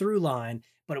narrative through line,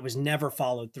 but it was never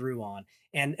followed through on.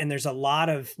 And there's a lot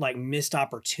of like missed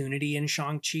opportunity in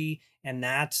Shang-Chi, and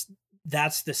that's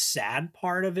the sad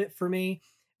part of it for me.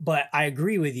 But I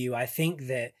agree with you. I think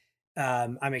that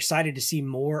I'm excited to see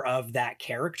more of that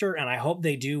character, and I hope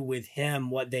they do with him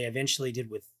what they eventually did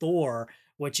with Thor,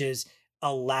 which is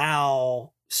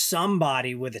allow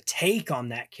somebody with a take on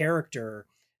that character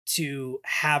to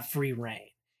have free reign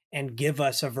and give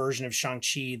us a version of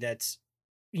Shang-Chi that's,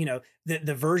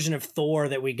 the version of Thor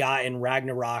that we got in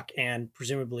Ragnarok and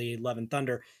presumably Love and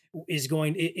Thunder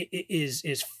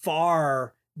is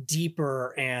far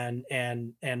deeper and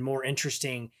more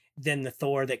interesting than the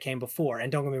Thor that came before.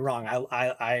 And don't get me wrong,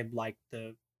 I like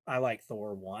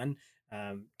Thor 1,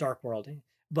 Dark World,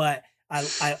 but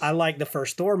I like the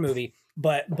first Thor movie,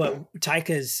 but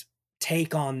Taika's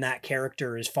take on that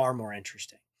character is far more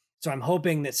interesting. So I'm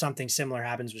hoping that something similar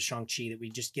happens with Shang-Chi, that we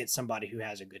just get somebody who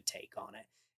has a good take on it.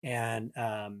 And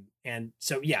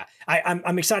so, yeah,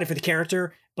 I'm excited for the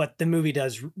character, but the movie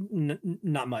does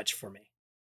not much for me.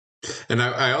 And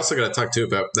I also got to talk too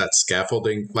about that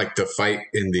scaffolding, like the fight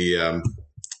in the,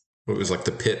 what was like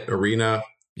the pit arena.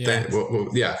 Yeah.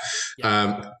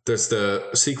 There's the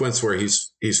sequence where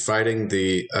he's fighting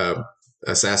the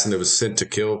assassin that was sent to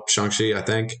kill Shang-Chi, I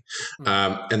think.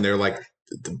 And they're like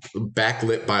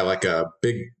backlit by like a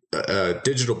big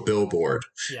digital billboard,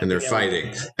 and they're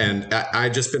fighting. And I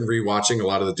just been rewatching a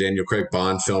lot of the Daniel Craig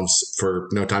Bond films for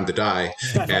No Time to Die,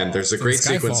 and there's a great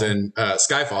sequence in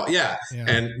Skyfall,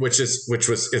 and which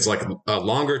was like a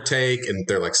longer take, and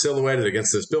they're like silhouetted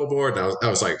against this billboard. And I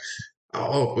was like,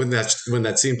 oh, when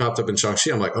that scene popped up in Shang-Chi,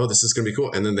 I'm like, oh, this is gonna be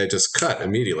cool. And then they just cut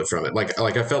immediately from it. Like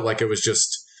I felt like it was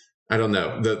just, I don't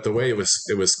know, the way it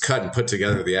was cut and put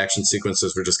together. The action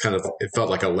sequences were just kind of, it felt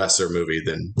like a lesser movie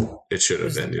than it should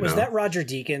have been. Was that Roger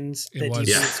Deakins that DP'd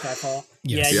Skyfall?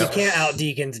 Yes. Yeah, you can't out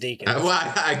Deakins. Well,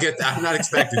 I get that. I'm not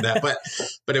expecting that,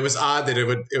 but it was odd that it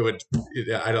would.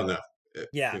 I don't know.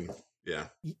 Yeah,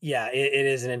 it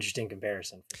is an interesting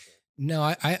comparison. No,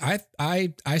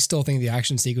 I still think the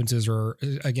action sequences were,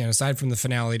 again, aside from the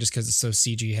finale, just because it's so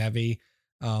CG heavy.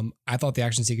 I thought the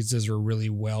action sequences were really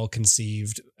well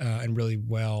conceived and really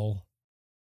well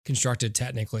constructed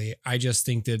technically. I just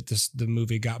think that the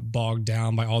movie got bogged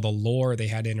down by all the lore they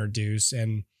had to introduce,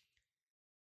 and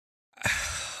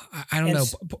I don't know.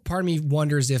 Part of me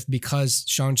wonders if because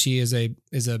Shang-Chi is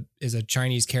a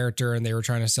Chinese character and they were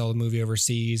trying to sell the movie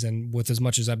overseas, and with as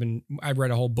much as I've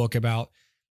read a whole book about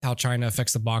how China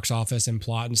affects the box office and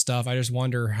plot and stuff. I just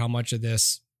wonder how much of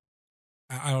this,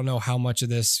 I don't know how much of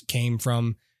this came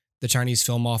from the Chinese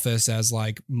film office as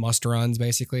like must runs,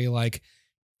 basically like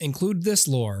include this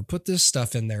lore, put this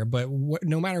stuff in there. But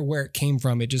no matter where it came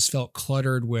from, it just felt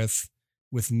cluttered with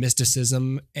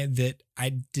mysticism that I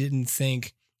didn't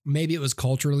think, maybe it was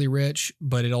culturally rich,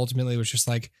 but it ultimately was just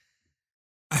like,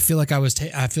 it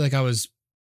was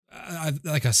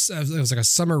like a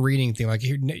summer reading thing. Like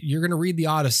you're going to read the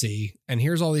Odyssey and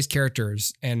here's all these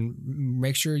characters and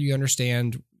make sure you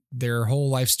understand their whole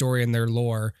life story and their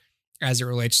lore as it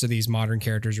relates to these modern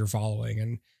characters you're following.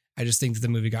 And I just think that the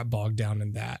movie got bogged down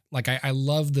in that. Like I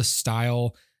love the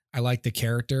style. I like the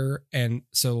character. And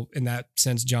so in that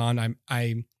sense, John,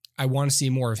 I want to see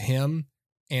more of him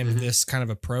and this kind of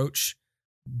approach,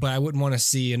 but I wouldn't want to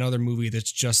see another movie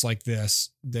that's just like this,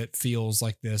 that feels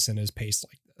like this and is paced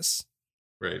like this.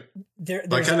 Right.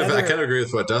 I kind of agree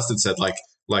with what Dustin said. Like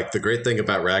the great thing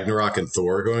about Ragnarok and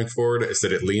Thor going forward is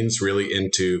that it leans really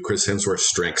into Chris Hemsworth's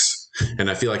strengths. And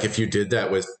I feel like if you did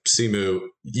that with Simu,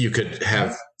 you could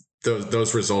have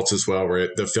those results as well, where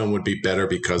the film would be better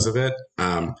because of it.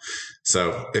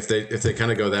 So if they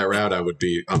kind of go that route, I would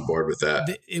be on board with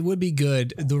that. It would be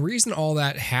good. The reason all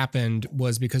that happened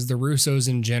was because the Russos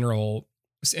in general,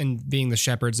 and being the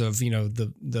shepherds of,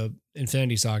 the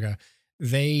Infinity Saga,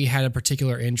 they had a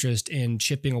particular interest in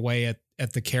chipping away at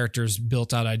the characters'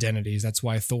 built out identities. That's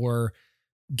why Thor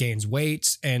gains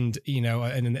weight, and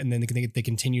and then they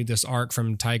continued this arc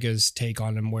from Taika's take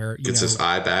on him, where gets his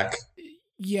eye back.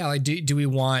 Yeah, like do we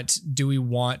want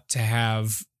to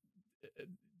have?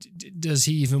 Does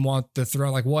he even want the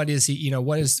throne? Like, what is he?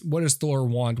 What does Thor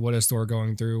want? What is Thor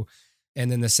going through?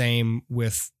 And then the same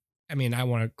with. I mean, I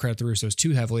want to credit the Russos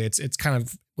too heavily. It's kind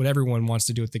of what everyone wants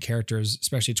to do with the characters,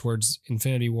 especially towards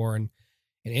Infinity War and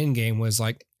Endgame, was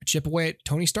like chip away at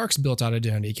Tony Stark's built out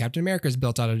identity, Captain America's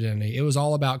built out identity. It was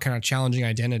all about kind of challenging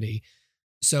identity.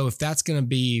 So if that's going to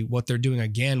be what they're doing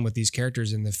again with these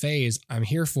characters in the phase, I'm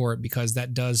here for it, because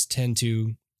that does tend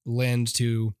to lend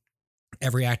to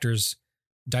every actor's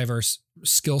diverse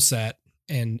skill set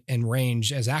and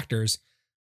range as actors.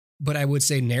 But I would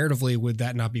say narratively, would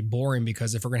that not be boring?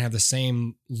 Because if we're going to have the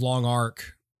same long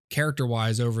arc character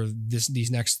wise over these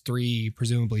next three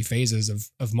presumably phases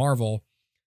of Marvel,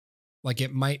 like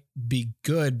it might be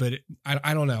good, but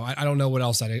I don't know. I don't know what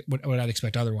else I'd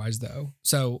expect otherwise though.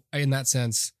 So in that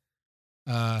sense,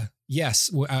 yes,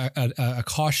 a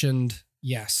cautioned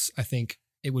yes, I think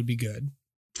it would be good.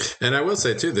 And I will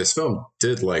say too, this film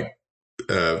did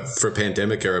for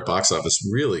pandemic era box office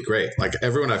really great. Like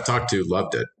everyone I've talked to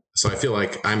loved it. So I feel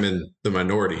like I'm in the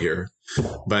minority here,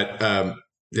 but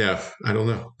yeah, I don't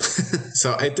know.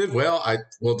 So I did well. I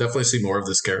will definitely see more of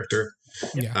this character.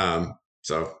 Yeah.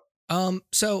 So I'll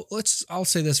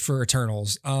say this for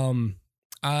Eternals.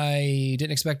 I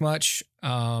didn't expect much.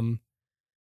 I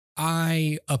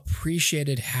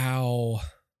appreciated how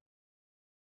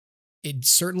it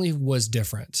certainly was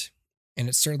different, and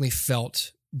it certainly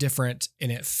felt different,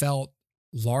 and it felt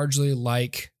largely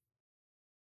like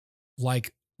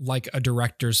a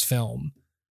director's film,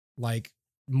 like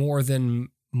more than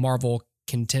Marvel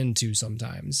can tend to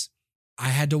sometimes. I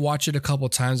had to watch it a couple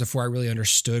of times before I really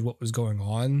understood what was going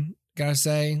on. Gotta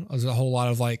say, it was a whole lot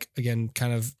of again,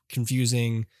 kind of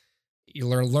confusing. You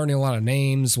learning a lot of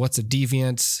names. What's a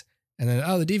deviant? And then,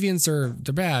 the deviants they're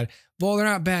bad. Well, they're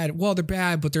not bad. Well, they're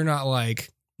bad, but they're not like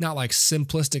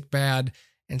simplistic bad.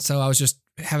 And so I was just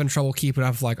having trouble keeping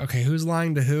up. Okay, who's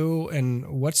lying to who and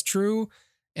what's true?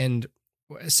 And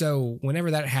so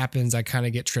whenever that happens, I kind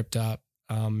of get tripped up.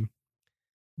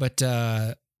 But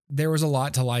there was a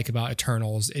lot to like about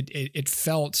Eternals. It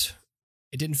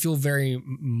didn't feel very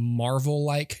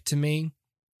Marvel-like to me.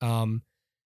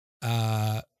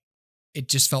 It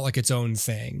just felt like its own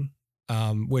thing,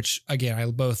 which again, I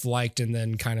both liked and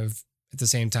then kind of at the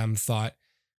same time thought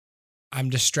I'm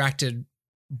distracted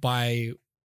by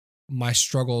my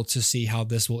struggle to see how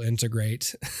this will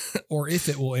integrate or if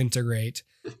it will integrate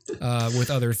with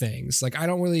other things. I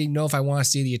don't really know if I want to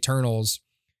see the Eternals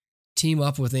team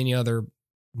up with any other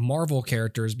Marvel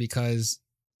characters, because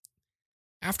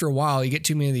after a while you get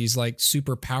too many of these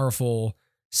super powerful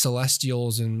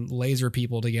celestials and laser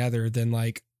people together, then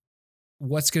like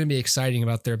what's going to be exciting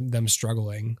about them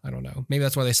struggling? I don't know. Maybe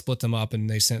that's why they split them up and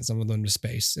they sent some of them to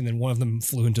space, and then one of them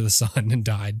flew into the sun and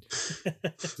died.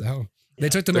 So they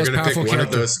took the most powerful pick character. one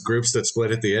of those groups that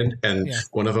split at the end, and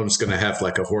one of them's going to have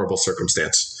like a horrible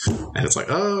circumstance, and it's like,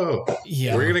 oh,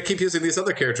 we're going to keep using these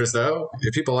other characters though.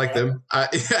 If people like them,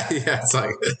 it's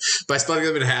like by splitting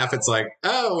them in half, it's like,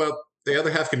 oh well, the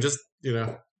other half can just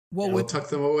we'll tuck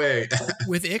them away.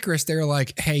 With Ikaris, they're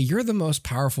like, hey, you're the most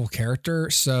powerful character,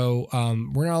 so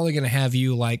we're not only going to have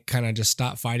you like kind of just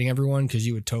stop fighting everyone because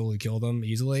you would totally kill them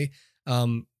easily.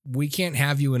 We can't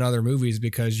have you in other movies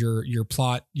because you're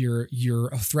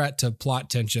a threat to plot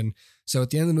tension. So at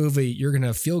the end of the movie, you're going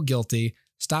to feel guilty,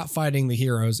 stop fighting the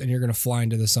heroes, and you're going to fly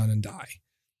into the sun and die.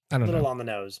 I don't know. A little on the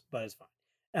nose, but it's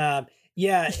fine.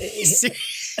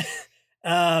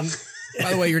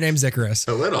 By the way, your name's Ikaris.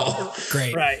 A little.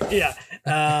 Great. Right. Yeah.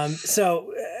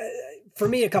 So for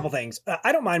me, a couple things.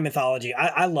 I don't mind mythology.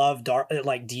 I love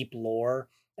like deep lore.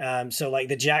 So like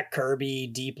the Jack Kirby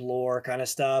deep lore kind of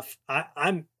stuff.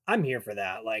 I'm here for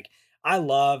that. Like I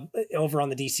love over on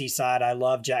the DC side. I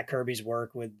love Jack Kirby's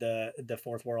work with the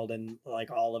Fourth World and like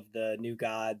all of the new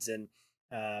gods and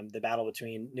the battle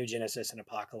between New Genesis and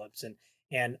Apocalypse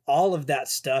and all of that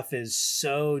stuff is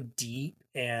so deep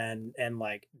and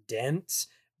like dense,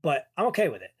 but I'm okay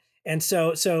with it. And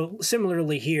so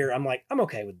similarly here, I'm like, I'm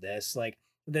okay with this. Like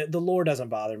the lore doesn't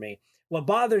bother me. What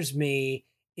bothers me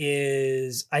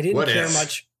is I didn't care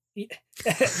much.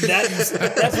 That's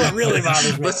what really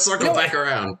bothers me. Let's circle back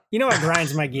around. You know what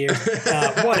grinds my gears?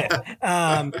 What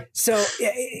if? So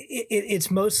it's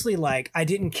mostly like I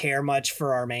didn't care much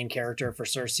for our main character, for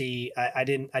Cersei. I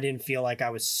didn't feel like I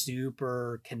was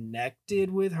super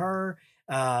connected with her.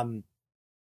 The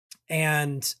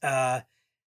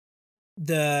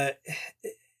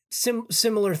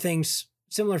similar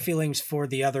feelings for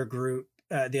the other group,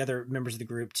 the other members of the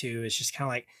group too. It's just kind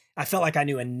of like I felt like I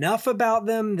knew enough about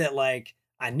them that like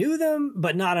I knew them,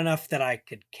 but not enough that I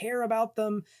could care about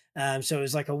them. So it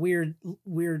was like a weird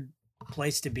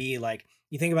place to be. Like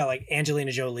you think about like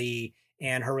Angelina Jolie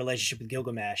and her relationship with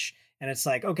Gilgamesh, and it's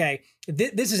like, okay,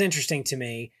 this is interesting to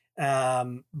me,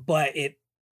 but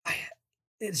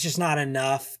it's just not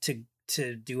enough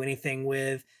to do anything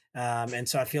with. And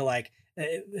so I feel like,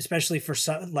 especially for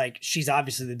some, like she's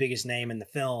obviously the biggest name in the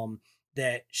film,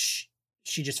 that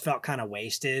she just felt kind of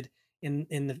wasted in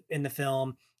the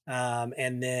film.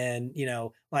 And then,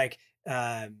 like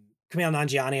Kumail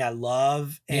Nanjiani, I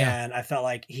love, and I felt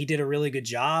like he did a really good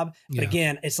job. But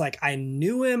again, it's like I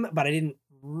knew him, but I didn't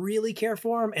really care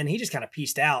for him, and he just kind of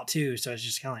pieced out too. So it's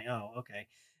just kind of like, oh, okay.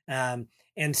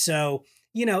 And so,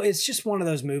 it's just one of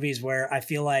those movies where I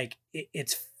feel like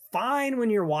it's fine when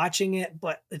you're watching it,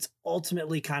 but it's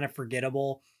ultimately kind of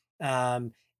forgettable.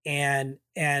 And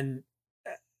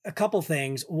a couple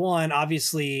things. One,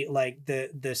 obviously, like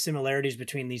the similarities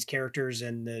between these characters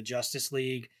and the Justice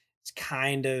League, it's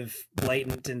kind of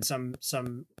blatant in some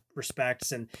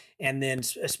respects, and then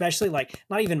especially like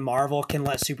not even Marvel can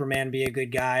let Superman be a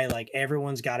good guy. Like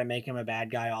everyone's got to make him a bad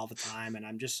guy all the time, and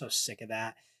I'm just so sick of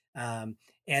that.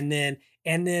 And then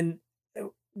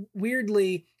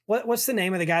weirdly, what's the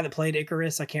name of the guy that played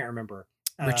Ikaris? I can't remember.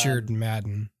 Richard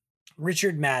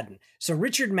Madden. So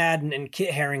Richard Madden and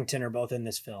Kit Harington are both in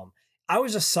this film. I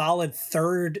was a solid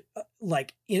third,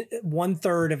 like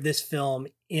 1/3 of this film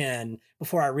in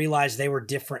before I realized they were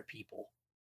different people.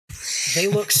 They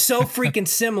look so freaking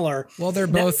similar. Well, they're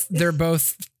both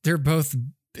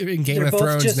in Game of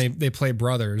Thrones. They play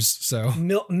brothers. So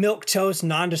milk toast,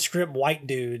 nondescript white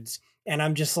dudes. And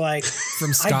I'm just like,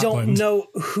 from Scotland. I don't know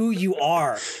who you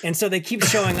are. And so they keep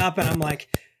showing up and I'm like,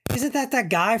 isn't that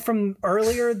guy from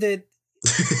earlier that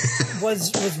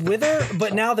was with her,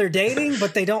 but now they're dating,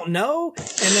 but they don't know? And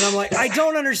then I'm like, I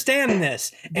don't understand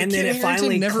this. And then it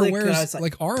finally never wears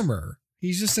like armor.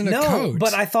 He's just in a coat.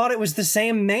 But I thought it was the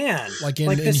same man. Like in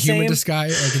human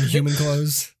disguise, like in human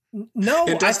clothes. No,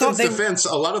 in Dustin's defense,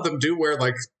 a lot of them do wear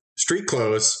like street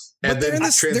clothes. And then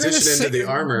transition into the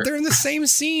armor. They're in the same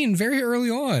scene very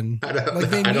early on. Like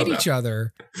they meet each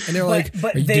other, and they're like,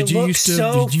 but they look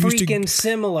so freaking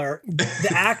similar.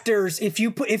 The actors, if you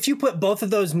put both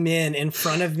of those men in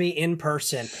front of me in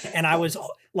person, and I was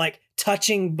like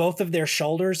touching both of their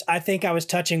shoulders, I think I was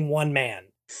touching one man.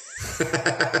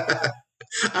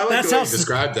 I like the way you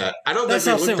described that. I don't think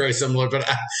they look very similar, but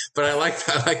I like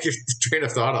your train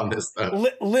of thought on this though.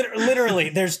 Literally,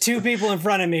 there's two people in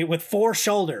front of me with 4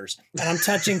 shoulders, and I'm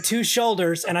touching 2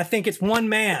 shoulders, and I think it's one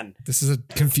man. This is a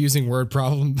confusing word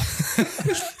problem.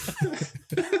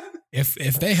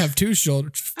 If they have 2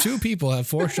 shoulders, 2 people have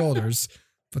 4 shoulders,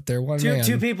 but they're one man.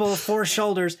 Two people with 4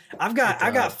 shoulders. I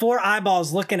got 4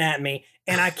 eyeballs looking at me,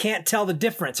 and I can't tell the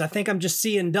difference. I think I'm just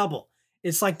seeing double.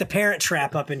 It's like the Parent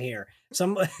Trap up in here.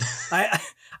 I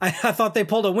thought they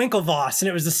pulled a Winklevoss, and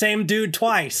it was the same dude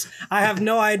twice. I have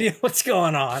no idea what's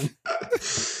going on.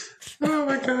 Oh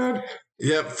my God.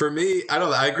 Yeah, for me, I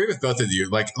don't know. I agree with both of you.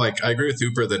 Like I agree with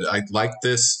Hooper that I like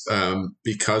this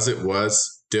because it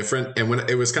was different, and when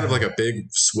it was kind of like a big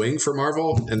swing for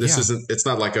Marvel. And this it's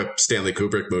not like a Stanley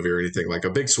Kubrick movie or anything. Like a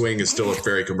big swing is still a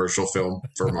very commercial film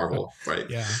for Marvel, right?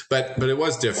 Yeah. But it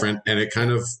was different, and it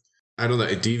kind of, I don't know,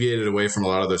 it deviated away from a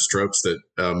lot of the tropes that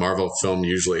Marvel film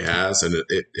usually has, and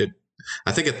it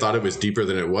I think it thought it was deeper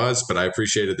than it was, but I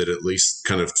appreciated that it at least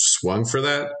kind of swung for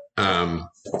that.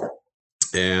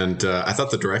 And I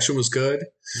thought the direction was good.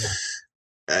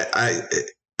 Yeah.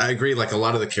 I agree. Like a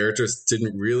lot of the characters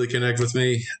didn't really connect with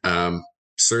me.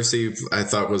 Cersei, I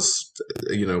thought was,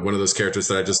 one of those characters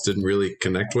that I just didn't really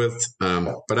connect with.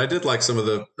 But I did like some of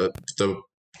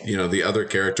the other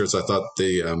characters. I thought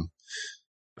the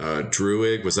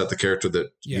Druig, was that the character that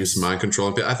used mind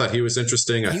control? I thought he was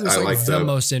interesting. He was like the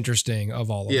most interesting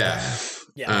of all of them.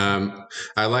 Yeah.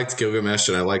 I liked Gilgamesh,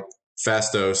 and I liked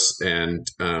Phastos, and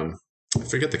I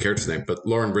forget the character's name, but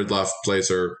Lauren Ridloff plays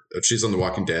her. She's on The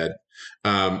Walking Dead.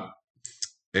 The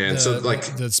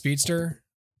speedster.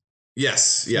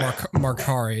 Yes. Yeah.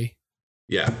 Markari.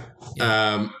 Yeah.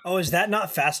 Is that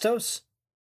not Phastos?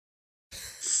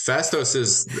 Phastos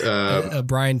is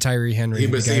Brian Tyree Henry. He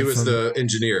was the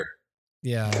engineer.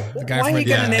 Yeah, the guy why are you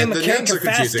going to name a character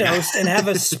confusing. Phastos and have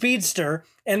a speedster,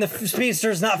 and the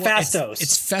speedster's not Phastos?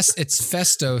 It's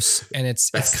Festos, and it's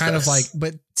kind of like.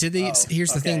 But here's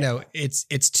the thing though,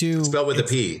 it's too spelled with a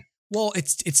P. Well,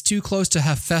 it's too close to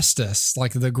Hephaestus,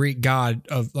 like the Greek god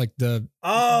of like the.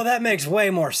 Oh, that makes way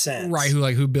more sense. Right,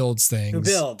 who builds things. Who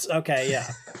builds? Okay,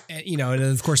 yeah. And, and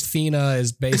of course, Athena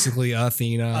is basically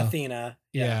Athena. Athena.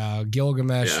 Yeah,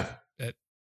 Gilgamesh. Yeah.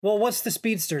 Well, what's the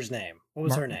speedster's name? What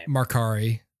was her name?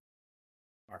 Markari.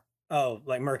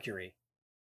 Like Mercury.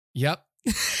 Yep.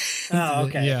 Oh,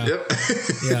 okay. Yeah. Yep.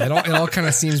 Yeah. It all kind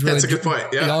of seems really. That's a good point.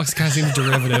 Yeah. It all kind of seems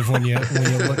derivative when you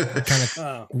look kind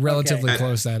of relatively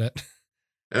close at it.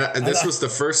 And this was the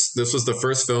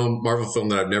first Marvel film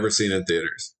that I've never seen in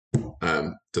theaters.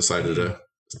 Decided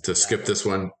to skip this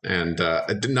one, and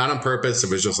I did not on purpose. It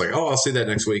was just like, I'll see that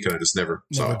next week, and I just never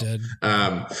saw it. Did.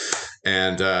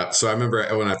 So I remember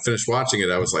when I finished watching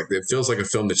it, I was like, it feels like a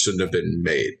film that shouldn't have been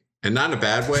made, and not in a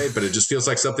bad way, but it just feels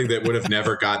like something that would have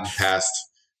never gotten past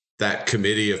that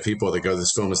committee of people that go,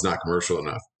 this film is not commercial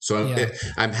enough. So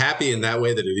I'm happy in that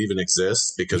way that it even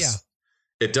exists, because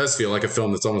it does feel like a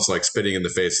film that's almost like spitting in the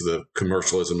face of the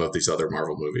commercialism of these other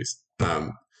Marvel movies.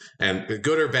 And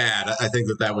good or bad, I think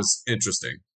that was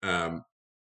interesting.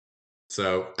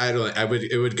 So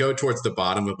it would go towards the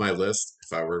bottom of my list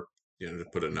if I were, to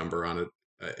put a number on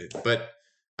it. But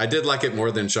I did like it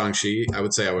more than Shang-Chi. I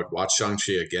would say I would watch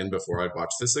Shang-Chi again before I'd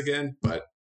watch this again, but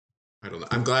I don't know.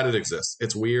 I'm glad it exists.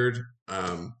 It's weird.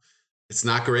 It's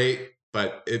not great,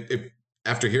 but it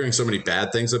after hearing so many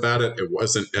bad things about it, it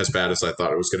wasn't as bad as I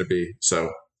thought it was going to be.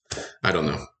 So I don't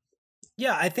know.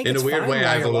 Yeah, I think in it's a weird fine way,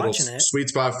 I have a little it. sweet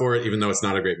spot for it, even though it's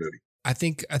not a great movie. I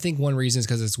think one reason is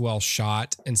because it's well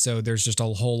shot, and so there's just a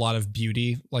whole lot of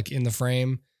beauty like in the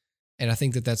frame. And I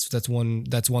think that's one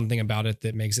thing about it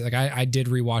that makes it like I did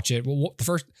rewatch it. Well,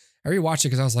 I rewatched it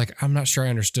because I was like, I'm not sure I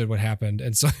understood what happened,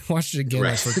 and so I watched it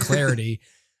again for clarity.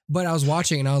 But I was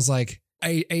watching and I was like,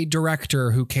 a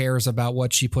director who cares about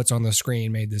what she puts on the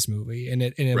screen made this movie, and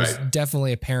it was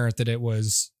definitely apparent that it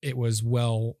was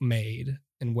well made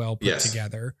and well put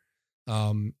together,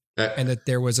 and that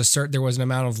there was an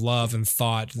amount of love and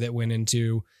thought that went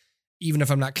into, even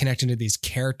if I'm not connecting to these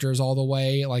characters all the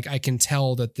way, like I can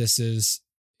tell that this is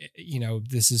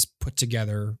put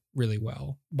together really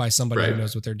well by somebody who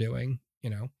knows what they're doing.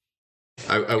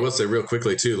 I will say real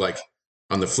quickly too, like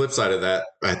on the flip side of that,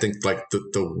 I think like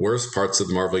the worst parts of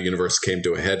the Marvel universe came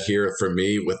to a head here for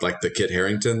me with like the Kit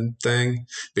Harington thing,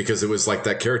 because it was like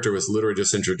that character was literally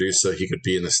just introduced so he could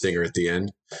be in the stinger at the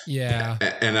end. Yeah.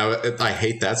 And I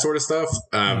hate that sort of stuff.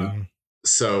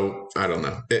 So I don't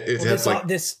know. It has like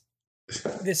this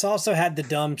also had the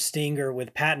dumb stinger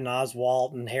with Patton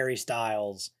Oswalt and Harry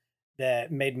Styles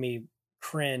that made me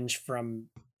cringe from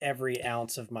every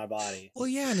ounce of my body. Well,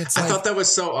 yeah, and I thought that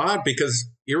was so odd because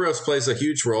Eros plays a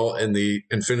huge role in the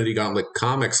Infinity Gauntlet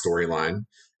comic storyline,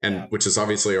 and which has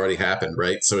obviously already happened,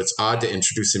 right? So it's odd to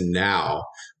introduce him now.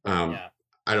 I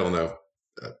don't know.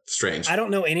 Strange. I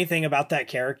don't know anything about that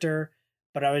character,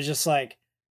 but I was just like,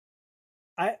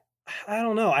 I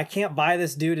don't know. I can't buy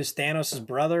this dude as Thanos'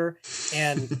 brother,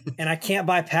 and I can't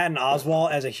buy Patton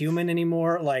Oswalt as a human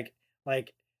anymore. Like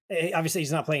obviously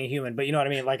he's not playing a human, but you know what I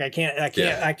mean. Like I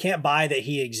can't buy that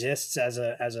he exists as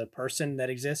a person that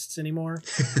exists anymore.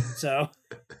 So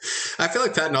I feel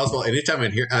like Patton Oswalt. Anytime I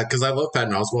hear, because I love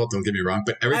Patton Oswalt. Don't get me wrong,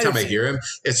 but every time I hear him,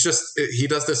 it's just he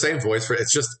does the same voice for.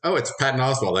 It's just it's Patton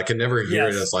Oswalt. I can never hear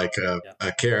it as like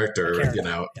a character, you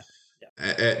know.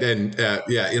 Yeah. And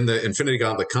in the Infinity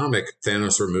Gauntlet comic,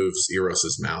 Thanos removes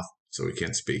Eros's mouth, so he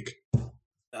can't speak.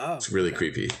 Oh, it's really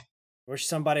creepy. Wish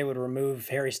somebody would remove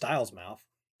Harry Styles' mouth.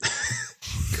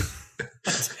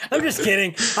 I'm just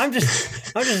kidding. I'm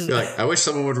just. You're like, I wish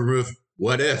someone would remove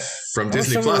What If from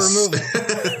Disney Plus.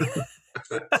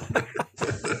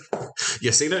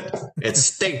 You seen it? It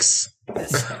stinks.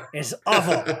 It's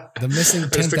awful. The missing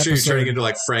 10th I just picture episode. you turning into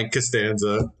like Frank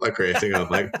Costanza, like racing on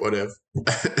like What If.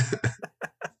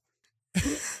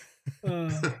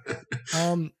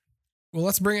 Well,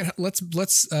 let's bring it.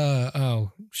 Let's.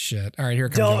 Oh shit! All right, here it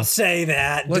comes. Don't say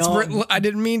that. I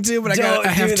didn't mean to, but I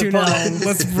have to now.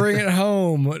 Let's bring it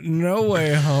home. No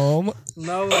Way Home.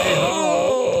 No Way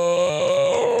Home.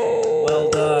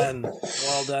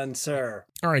 Well done, sir.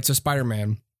 All right, so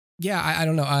Spider-Man. Yeah, I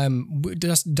don't know.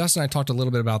 Dustin and I talked a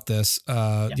little bit about this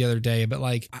the other day, but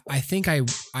like I think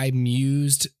I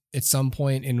mused at some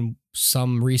point in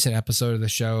some recent episode of the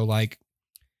show, like,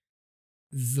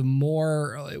 the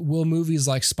more will movies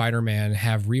like Spider-Man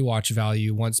have rewatch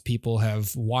value once people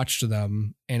have watched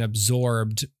them and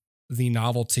absorbed the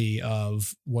novelty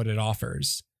of what it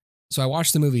offers. So I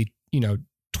watched the movie,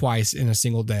 twice in a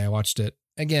single day. I watched it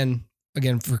again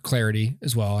for clarity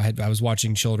as well. I was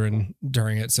watching children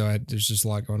during it, so there's just a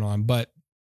lot going on. But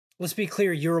let's be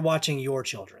clear, you're watching your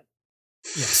children.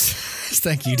 Yes.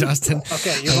 Thank you, Dustin.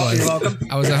 Okay, you're welcome.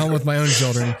 I was at home with my own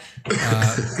children.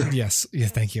 Yes. Yeah,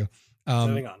 thank you.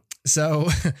 Moving on. So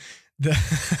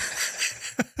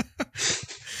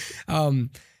on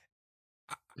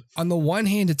the one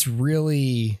hand, it's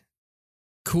really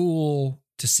cool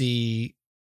to see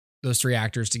those three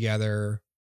actors together.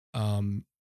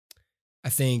 I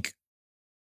think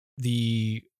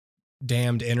the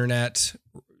damned internet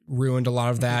ruined a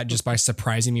lot of that just by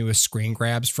surprising me with screen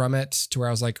grabs from it, to where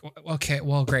I was like, okay,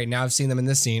 well, great. Now I've seen them in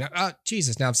this scene.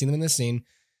 Jesus, now I've seen them in this scene.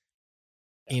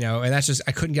 And that's just,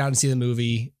 I couldn't get out and see the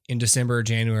movie in December or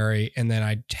January. And then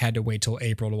I had to wait till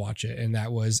April to watch it. And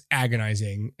that was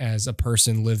agonizing as a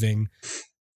person living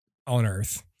on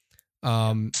Earth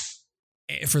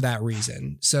for that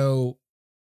reason. So,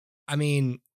 I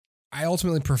mean, I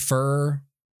ultimately prefer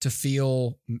to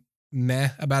feel meh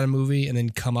about a movie and then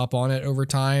come up on it over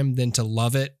time than to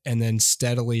love it and then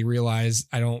steadily realize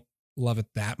I don't love it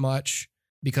that much,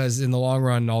 because in the long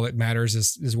run, all that matters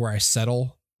is where I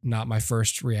settle, not my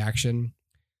first reaction.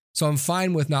 So I'm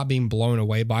fine with not being blown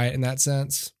away by it in that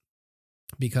sense,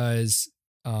 because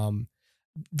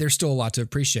there's still a lot to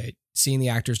appreciate. Seeing the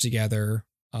actors together,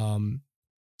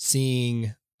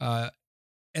 seeing and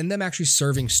them actually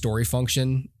serving story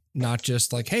function, not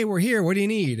just like, hey, we're here, what do you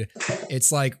need? It's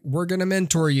like, we're going to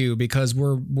mentor you because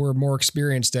we're more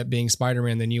experienced at being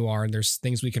Spider-Man than you are. And there's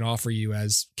things we can offer you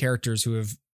as characters who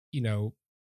have,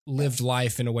 lived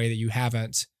life in a way that you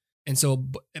haven't. And so,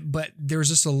 but there's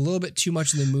just a little bit too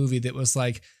much in the movie that was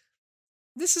like,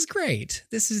 this is great.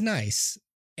 This is nice.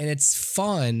 And it's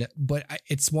fun, but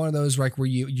it's one of those like where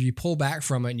you pull back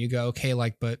from it and you go, okay,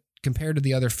 like, but compared to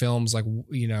the other films, like,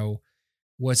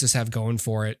 what's this have going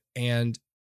for it? And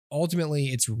ultimately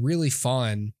it's really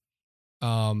fun.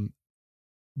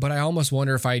 But I almost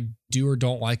wonder if I do or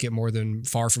don't like it more than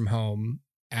Far From Home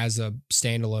as a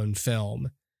standalone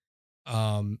film.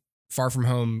 Far From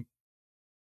Home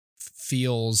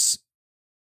feels,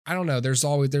 I don't know. The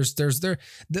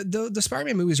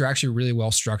Spider-Man movies are actually really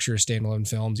well structured standalone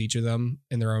films, each of them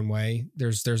in their own way.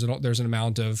 There's an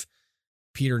amount of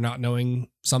Peter not knowing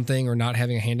something or not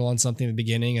having a handle on something in the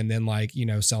beginning, and then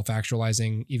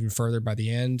self-actualizing even further by the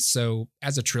end. So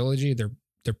as a trilogy,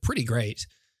 they're pretty great.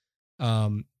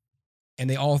 And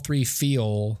they all three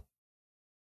feel,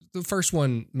 the first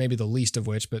one maybe the least of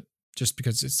which, but just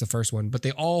because it's the first one, but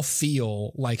they all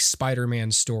feel like Spider-Man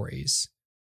stories.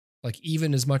 Like,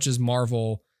 even as much as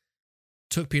Marvel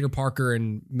took Peter Parker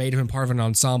and made him part of an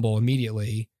ensemble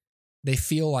immediately, they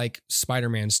feel like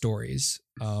Spider-Man stories.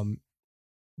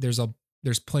 There's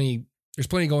plenty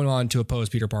going on to oppose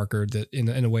Peter Parker that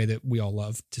in a way that we all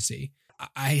love to see.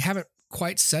 I haven't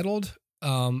quite settled,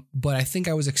 but I think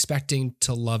I was expecting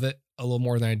to love it a little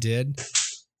more than I did,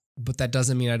 but that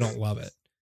doesn't mean I don't love it.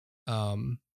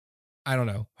 I don't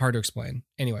know. Hard to explain.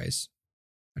 Anyways,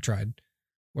 I tried.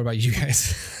 What about you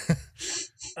guys?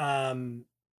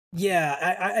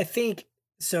 Yeah, I think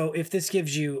so. If this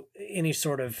gives you any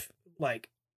sort of like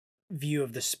view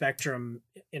of the spectrum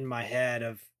in my head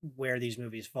of where these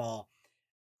movies fall,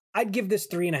 I'd give this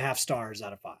 3.5 stars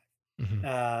out of 5.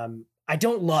 I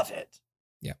don't love it.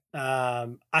 Yeah.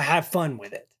 I have fun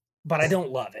with it, but I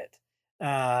don't love it.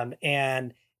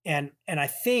 And I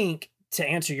think, to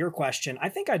answer your question, I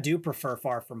think I do prefer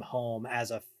Far From Home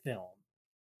as a film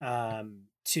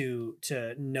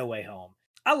to No Way Home.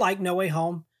 I like No Way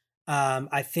Home.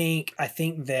 I think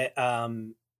that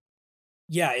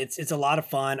yeah, it's a lot of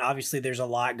fun. Obviously, there's a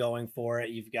lot going for it.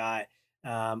 You've got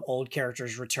old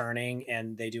characters returning,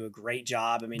 and they do a great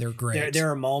job. I mean, they're great.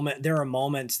 There are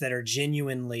moments that are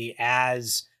genuinely,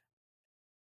 as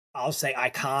I'll say,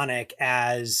 iconic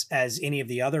as any of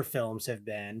the other films have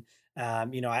been.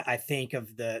 I think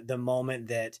of the moment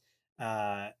that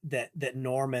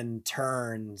Norman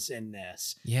turns in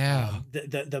this. Yeah.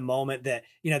 The moment that,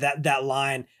 that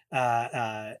line,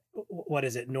 what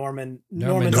is it? Norman's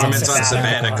on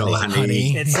sabbatical,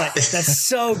 honey. It's like, that's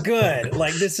so good.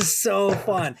 Like, this is so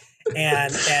fun.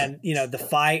 And the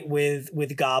fight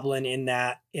with Goblin in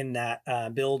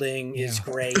that building is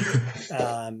great.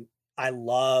 I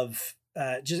love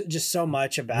just so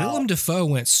much about Willem Dafoe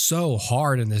went so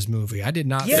hard in this movie. I did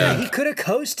not he could have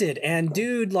coasted, and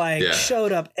dude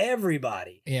showed up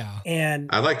everybody. Yeah. And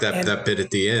I like that bit at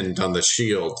the end on the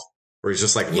shield where he's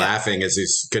just laughing as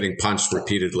he's getting punched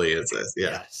repeatedly.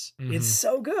 Yes. It's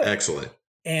so good. Excellent.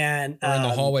 And or in the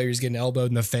hallway, he's getting elbowed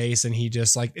in the face, and he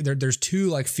just there's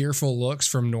two fearful looks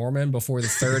from Norman before the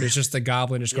third. It's just the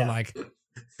Goblin just going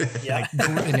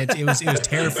and it was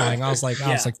terrifying. I was like,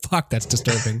 fuck, that's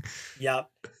disturbing. Yep.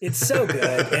 It's so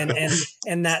good.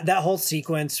 And that whole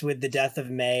sequence with the death of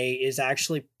May is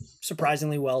actually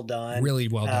surprisingly well done. Really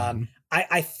well done.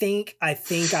 I think I'm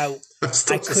still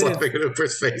just laughing at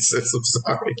Uber's faces. I'm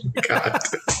sorry. God.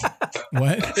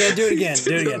 What? Yeah, do it again.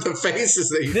 The faces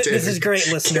that you did. This is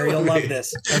great, listener. You'll love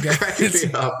this. Okay. Cracking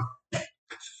me up.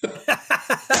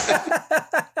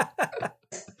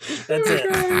 That's it.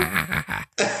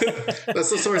 That's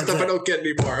the sort of stuff I don't get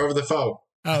anymore over the phone.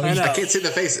 Oh, I can't see the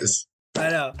faces. I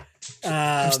know.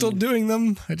 I'm still doing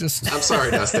them. I'm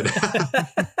sorry, Dustin.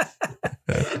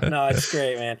 No, it's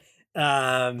great, man.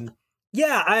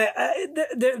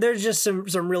 There's just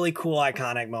some really cool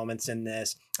iconic moments in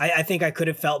this. I think I could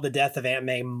have felt the death of Aunt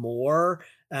May more.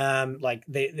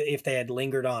 If they had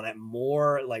lingered on it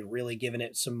more, really given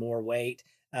it some more weight.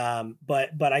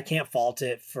 But I can't fault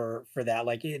it for that.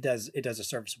 Like, it does a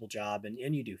serviceable job, and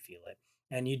you do feel it,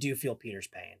 and you do feel Peter's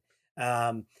pain.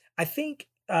 I think,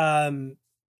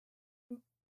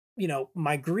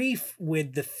 my grief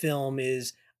with the film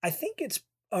is, I think it's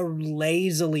a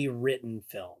lazily written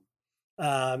film.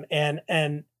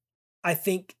 And I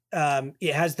think,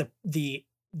 it has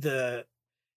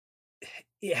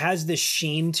it has this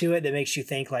sheen to it that makes you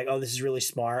think like, oh, this is really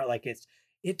smart. Like,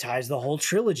 it ties the whole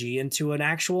trilogy into an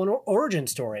actual origin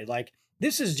story. Like,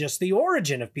 this is just the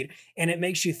origin of Peter. And it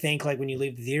makes you think, like, when you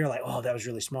leave the theater, like, oh, that was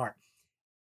really smart.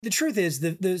 The truth is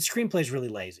the screenplay is really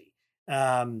lazy.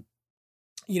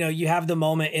 You have the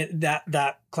moment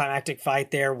that climactic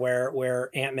fight there where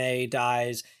Aunt May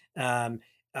dies.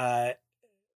 Dr.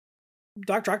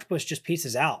 Octopus just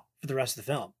pieces out for the rest of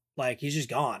the film. Like, he's just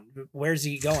gone. Where's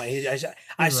he going?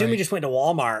 I assume he just went to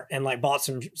Walmart and bought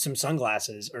some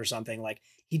sunglasses or something. Like,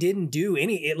 he didn't do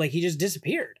any. He just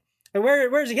disappeared. Like,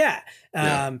 where's he at?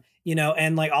 And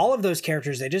all of those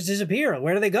characters, they just disappear.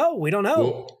 Where do they go? We don't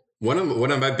know. Well,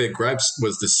 one of my big gripes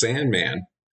was the Sandman,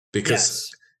 because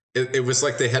it was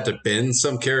like they had to bend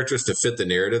some characters to fit the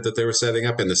narrative that they were setting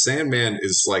up, and the Sandman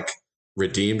is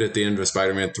redeemed at the end of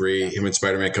Spider-Man 3. Him and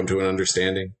Spider-Man come to an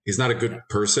understanding. He's not a good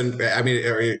person. I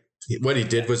mean, what he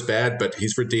did was bad, but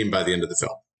he's redeemed by the end of the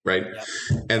film, right? Yeah.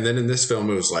 And then in this film,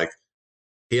 it was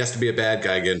he has to be a bad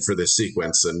guy again for this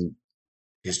sequence, and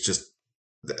he's just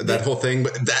that whole thing.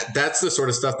 But that's the sort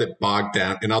of stuff that bogged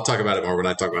down, and I'll talk about it more when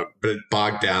I talk about it, but it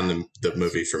bogged down the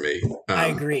movie for me. I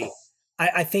agree.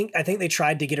 I think they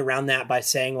tried to get around that by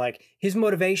saying his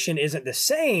motivation isn't the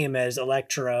same as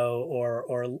Electro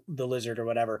or the Lizard or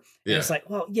whatever. And it's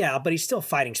well, yeah, but he's still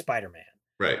fighting Spider-Man.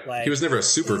 Right. He was never a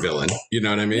supervillain. You know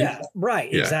what I mean? Yeah.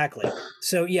 Right. Yeah. Exactly.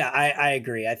 So yeah, I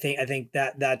agree. I think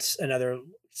that's another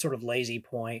sort of lazy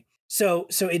point. So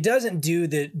it doesn't do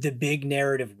the big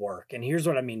narrative work, and here's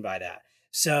what I mean by that.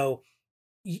 So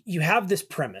you have this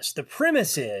premise. The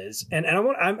premise is, and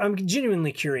I'm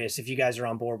genuinely curious if you guys are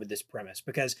on board with this premise,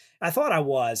 because I thought I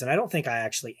was, and I don't think I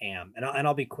actually am. And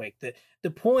I'll be quick.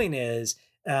 The point is,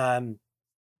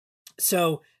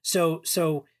 so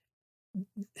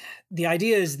the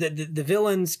idea is that the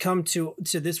villains come to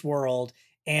this world,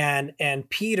 and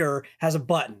Peter has a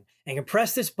button and can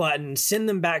press this button and send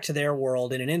them back to their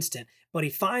world in an instant. But he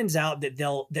finds out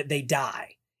that they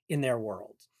die in their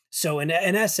world. So in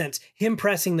essence, him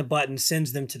pressing the button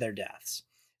sends them to their deaths.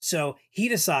 So he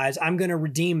decides, I'm going to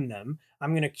redeem them.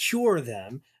 I'm going to cure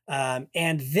them.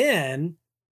 And then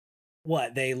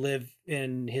what? They live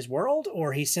in his world,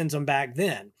 or he sends them back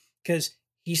then? Because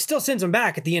he still sends them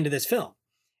back at the end of this film.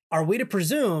 Are we to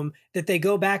presume that they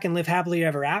go back and live happily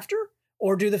ever after?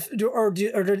 Or do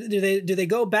they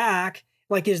go back?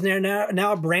 Like, is there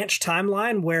now a branch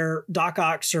timeline where Doc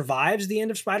Ock survives the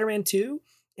end of Spider-Man 2?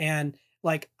 And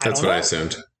like, that's what I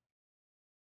assumed.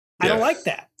 I don't like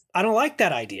that. I don't like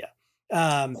that idea.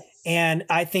 And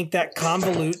I think that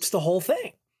convolutes the whole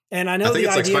thing. And I know think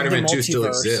the it's idea like Spider-Man of the 2 still multiverse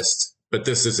exists, but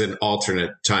this is an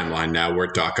alternate timeline now where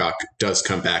Doc Ock does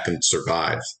come back and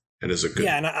survive and is a good,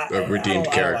 a redeemed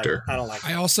character. I don't like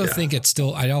I also think it's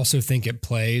still, I also think it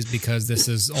plays because this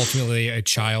is ultimately a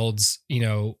child's,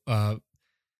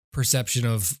 perception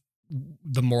of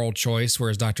the moral choice,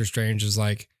 whereas Doctor Strange is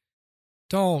like,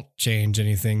 don't change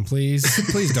anything, please.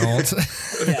 Please don't.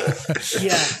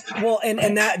 Yeah. Well,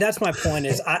 and that's my point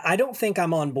is I don't think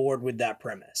I'm on board with that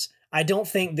premise. I don't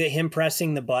think that him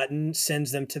pressing the button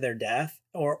sends them to their death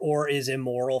or is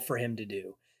immoral for him to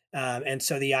do. And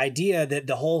so the idea that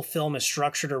the whole film is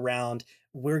structured around,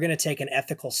 we're going to take an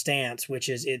ethical stance, which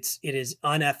is it is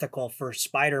unethical for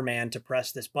Spider-Man to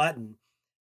press this button.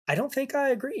 I don't think I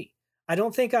agree. I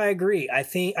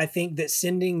think that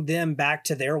sending them back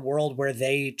to their world where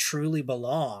they truly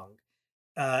belong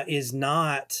is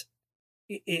not,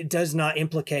 it does not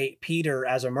implicate Peter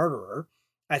as a murderer.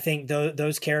 I think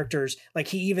those characters, like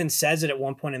he even says it at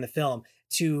one point in the film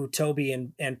to Toby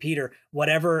and Peter,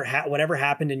 whatever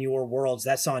happened in your worlds,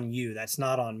 that's on you. That's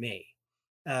not on me.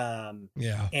 But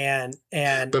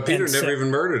Peter never even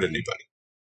murdered anybody.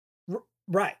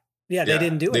 Right. Yeah, they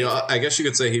didn't do it. I guess you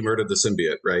could say he murdered the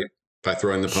symbiote, right? By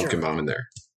throwing the pumpkin bomb in there.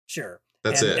 Sure.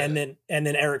 That's it. And then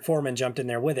Eric Foreman jumped in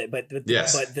there with it. But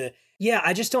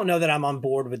I just don't know that I'm on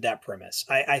board with that premise.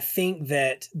 I think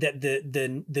that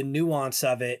the nuance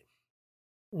of it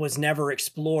was never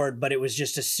explored, but it was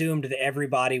just assumed that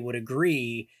everybody would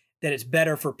agree that it's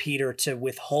better for Peter to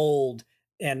withhold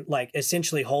and like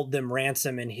essentially hold them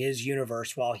ransom in his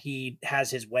universe while he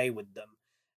has his way with them.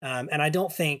 And I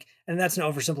don't think, and that's an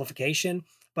oversimplification,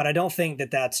 but I don't think that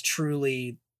that's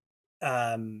truly, but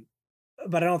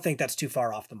I don't think that's too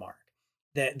far off the mark.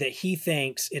 That he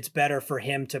thinks it's better for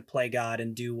him to play God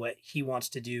and do what he wants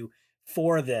to do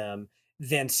for them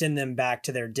than send them back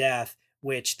to their death,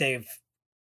 which that's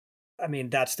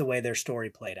the way their story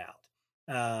played out.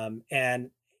 I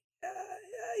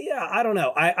don't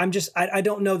know. I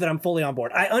don't know that I'm fully on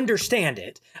board. I understand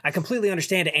it. I completely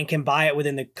understand it and can buy it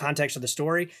within the context of the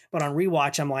story. But on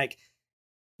rewatch, I'm like,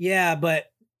 yeah,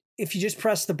 but if you just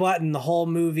press the button, the whole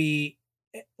movie,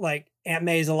 like Aunt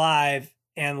May's alive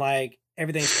and like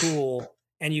everything's cool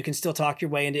and you can still talk your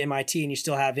way into MIT and you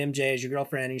still have MJ as your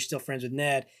girlfriend and you're still friends with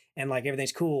Ned and like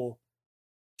everything's cool.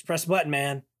 Just press the button,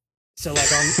 man. So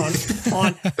like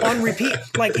on repeat,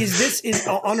 like is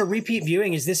on a repeat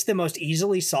viewing, is this the most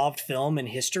easily solved film in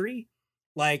history?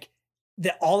 Like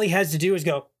that all he has to do is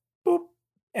go boop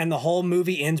and the whole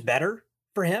movie ends better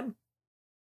for him.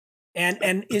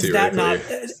 And is that not,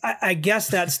 I guess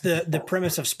that's the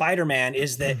premise of Spider-Man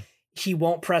is that he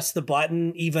won't press the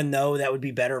button, even though that would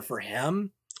be better for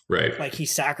him. Right. Like he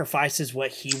sacrifices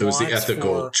what he wants. It was the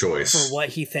ethical choice for what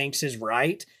he thinks is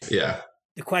right. Yeah.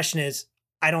 The question is,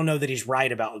 I don't know that he's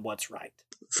right about what's right.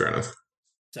 Fair enough.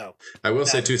 So I will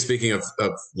say too, speaking of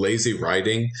lazy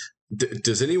writing,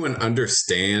 does anyone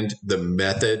understand the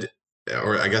method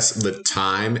or I guess the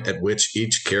time at which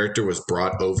each character was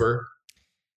brought over?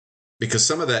 Because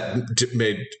some of that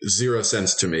made zero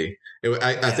sense to me.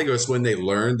 I think it was when they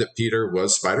learned that Peter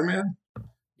was Spider-Man.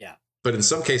 Yeah. But in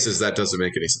some cases, that doesn't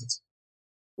make any sense.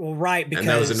 Well, right. And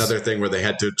that was another thing where they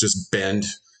had to just bend.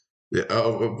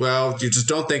 Oh, well, you just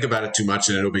don't think about it too much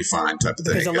and it'll be fine type of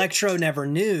thing. Because Electro never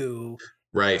knew.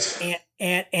 Right.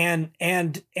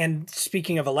 And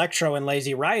speaking of Electro and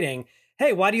lazy writing,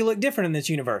 hey, why do you look different in this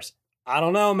universe? I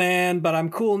don't know, man, but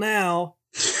I'm cool now.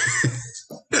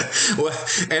 Well,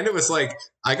 and it was like,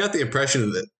 I got the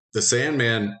impression that the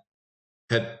Sandman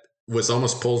was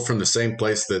almost pulled from the same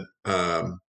place that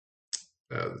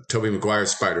Tobey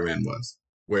Maguire's Spider-Man was,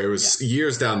 where it was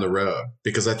years down the road.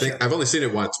 Because I think I've only seen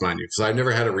it once, mind you, because I've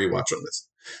never had a rewatch on this.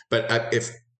 But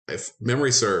if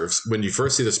memory serves, when you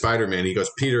first see the Spider-Man, he goes,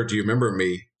 "Peter, do you remember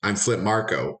me? I'm Flint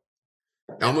Marko."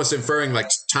 almost inferring like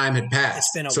time had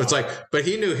passed. So it's like, but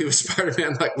he knew he was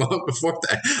Spider-Man like long before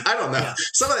that. I don't know. Yeah.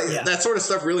 Some of that sort of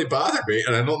stuff really bothered me,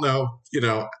 and I don't know.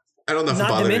 I don't know if it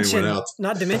bothered anyone else.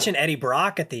 Not to mention Eddie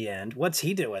Brock at the end. What's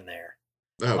he doing there?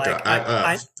 Oh God!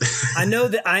 I know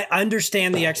that I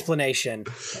understand the explanation.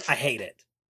 I hate it,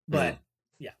 but.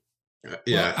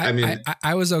 Yeah, well, I mean,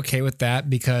 I was okay with that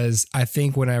because I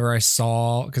think whenever I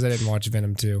saw, because I didn't watch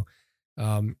Venom 2,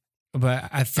 but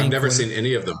I think I've never seen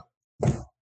any of them.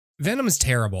 Venom is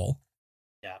terrible.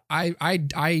 Yeah, I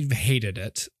hated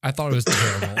it. I thought it was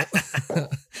terrible.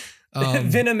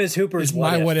 Venom is Hooper's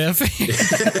what if.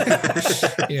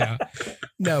 Yeah,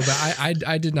 no, but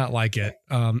I did not like it.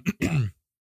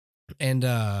 And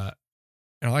I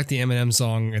like the Eminem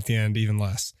song at the end even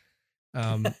less.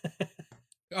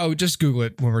 Oh, just Google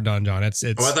it when we're done, John. It's.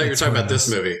 I thought you were talking about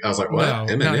this movie. I was like, what? No,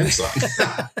 Eminem song.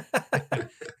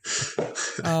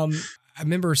 I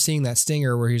remember seeing that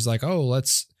stinger where he's like, "Oh,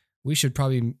 we should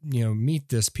probably meet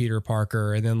this Peter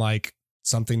Parker," and then like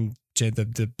something,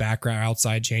 the background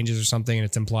outside changes or something, and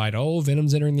it's implied, "Oh,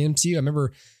 Venom's entering the MCU." I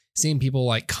remember seeing people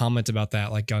like comment about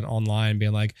that, like online,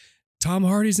 being like, Tom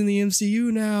Hardy's in the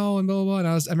MCU now and blah, blah, blah. And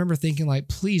I remember thinking like,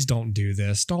 please don't do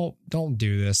this. Don't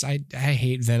do this. I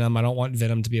hate Venom. I don't want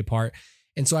Venom to be a part.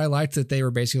 And so I liked that they were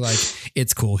basically like,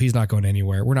 it's cool. He's not going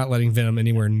anywhere. We're not letting Venom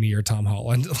anywhere near Tom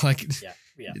Holland. Like,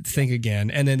 think again.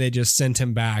 And then they just sent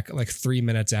him back like 3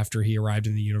 minutes after he arrived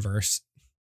in the universe.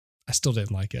 I still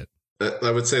didn't like it. I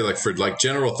would say like for like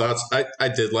general thoughts, I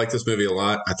did like this movie a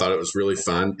lot. I thought it was really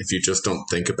fun if you just don't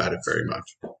think about it very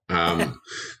much.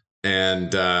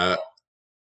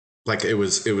 Like it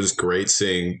was great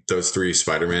seeing those three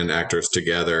Spider-Man actors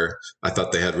together. I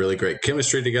thought they had really great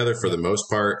chemistry together for the most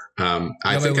part.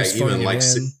 I think I even liked.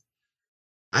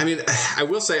 I mean, I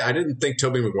will say I didn't think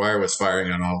Tobey Maguire was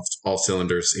firing on all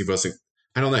cylinders. He wasn't.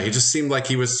 I don't know. He just seemed like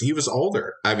he was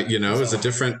older. I mean, it was a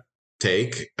different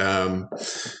take, and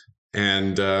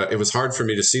it was hard for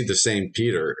me to see the same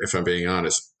Peter, if I'm being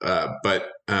honest. But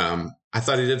I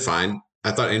thought he did fine.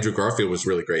 I thought Andrew Garfield was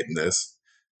really great in this.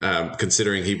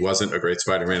 Considering he wasn't a great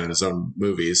Spider-Man in his own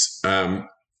movies. And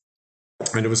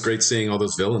it was great seeing all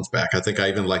those villains back. I think I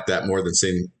even liked that more than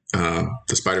seeing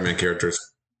the Spider-Man characters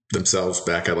themselves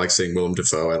back. I like seeing Willem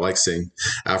Dafoe. I like seeing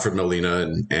Alfred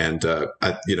Molina and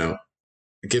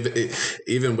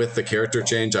even with the character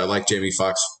change, I like Jamie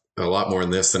Foxx a lot more in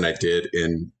this than I did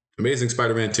in Amazing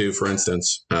Spider-Man 2, for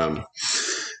instance. And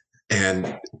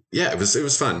yeah, it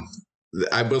was fun.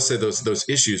 I will say those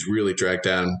issues really dragged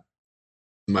down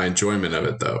my enjoyment of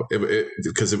it, though,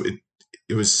 because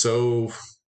it was so.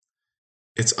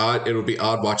 It's odd. It'll be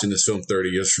odd watching this film 30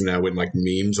 years from now when like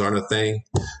memes aren't a thing,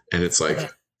 and it's like,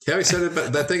 yeah, he said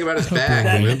that thing about his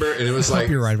back, remember? And it was like,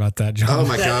 you're right about that, John. Oh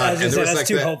my god! And that's like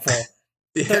too hopeful.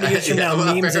 30 years from now,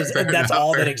 memes that's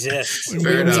all that exists.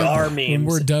 Memes are memes. When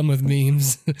we're done with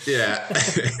memes. Yeah.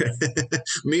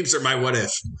 Memes are my what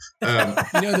if.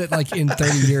 You know that like in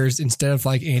 30 years, instead of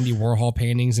like Andy Warhol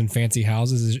paintings and fancy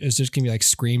houses, it's just going to be like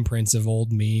screen prints of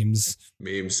old memes.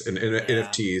 Memes and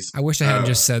NFTs. I wish I hadn't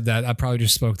just said that. I probably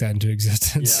just spoke that into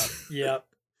existence. Yep.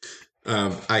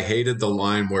 I hated the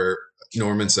line where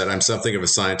Norman said, "I'm something of a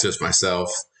scientist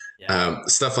myself." Yeah.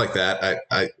 Stuff like that.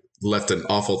 I left an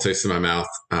awful taste in my mouth.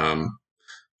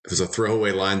 It was a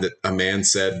throwaway line that a man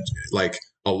said like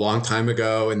a long time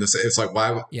ago, and it's like,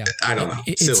 why? Yeah, I don't know.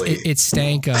 Silly. It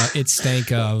stank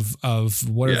of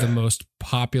what are the most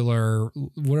popular?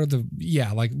 What are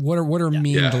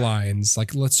memed lines?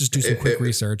 Like, let's just do some quick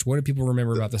research. What do people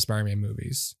remember about the Spider-Man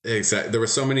movies? Exactly. There were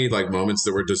so many like moments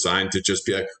that were designed to just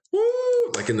be like,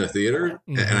 woo, like in the theater,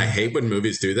 and I hate when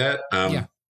movies do that.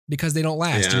 Because they don't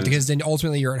last. Because then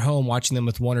ultimately you're at home watching them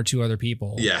with one or two other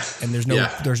people. Yeah. And there's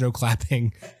no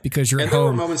clapping because you're at home. And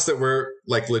there were moments that were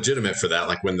like legitimate for that.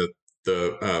 Like when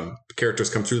the characters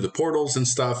come through the portals and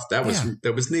stuff. That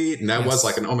was neat. And that was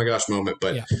like an oh my gosh moment.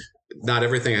 But not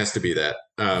everything has to be that.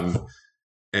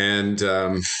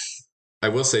 I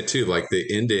will say too, like the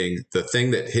ending, the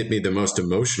thing that hit me the most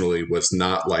emotionally was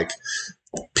not like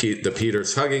the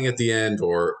Peter's hugging at the end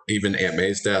or even Aunt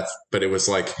May's death, but it was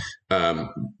like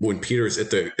when Peter's at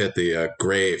the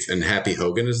grave and Happy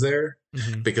Hogan is there,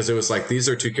 because it was like these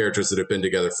are two characters that have been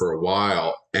together for a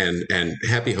while, and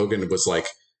Happy Hogan was like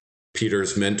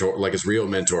Peter's mentor, like his real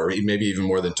mentor, maybe even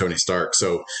more than Tony Stark.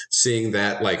 So seeing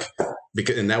that, like,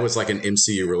 and that was like an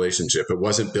MCU relationship. It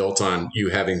wasn't built on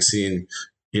you having seen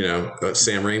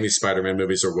Sam Raimi's Spider-Man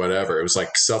movies or whatever. It was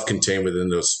like self-contained within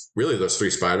those three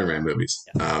Spider-Man movies.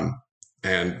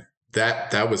 And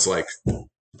that was like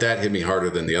that hit me harder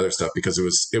than the other stuff because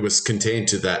it was contained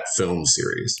to that film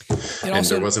series, and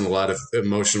there wasn't a lot of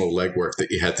emotional legwork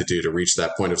that you had to do to reach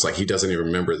that point. It's like he doesn't even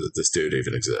remember that this dude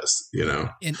even exists, you know.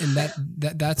 And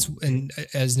that's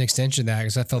as an extension of that,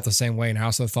 because I felt the same way, and I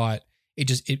also thought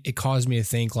it caused me to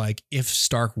think like if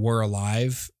Stark were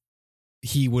alive,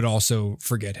 he would also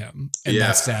forget him, and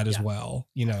that's sad as well,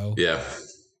 you know.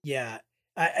 Yeah.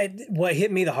 What hit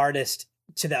me the hardest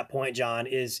to that point, John,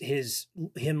 is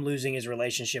him losing his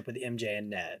relationship with MJ and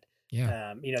Ned.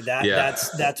 Yeah. You know,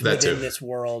 that's within this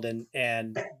world,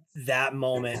 and that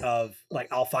moment of like,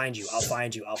 I'll find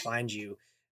you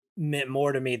meant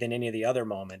more to me than any of the other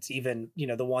moments. Even, you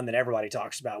know, the one that everybody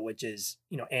talks about, which is,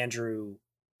 you know, Andrew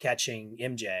catching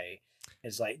MJ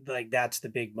is like that's the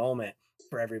big moment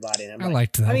for everybody. And I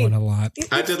liked that one a lot.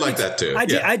 I did like that too.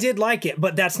 I did like it,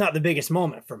 but that's not the biggest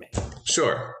moment for me.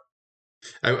 Sure.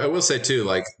 I will say too,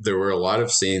 like there were a lot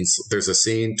of scenes. There's a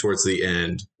scene towards the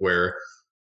end where,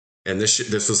 and this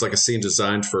was like a scene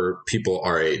designed for people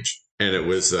our age, and it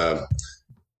was Otto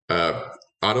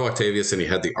Octavius, and he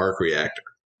had the arc reactor,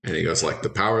 and he goes like the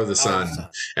power of the sun,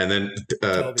 and then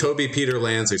Toby Peter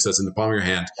lands. He says in the palm of your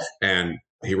hand, and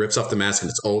he rips off the mask, and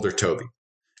it's older Toby,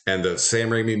 and the Sam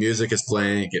Raimi music is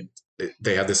playing, and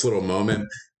they have this little moment,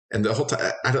 and the whole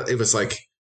time it was like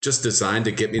just designed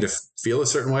to get me to feel a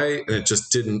certain way, and it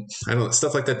just didn't.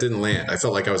 Stuff like that didn't land. I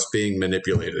felt like I was being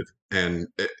manipulated, and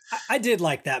I did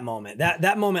like that moment.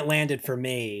 That moment landed for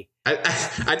me.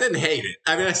 I didn't hate it.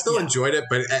 I mean, I still enjoyed it,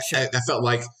 but I felt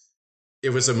like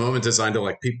it was a moment designed to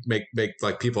like make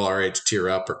like people our age tear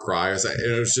up or cry.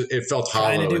 It felt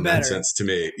hollow in that sense to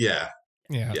me. Yeah.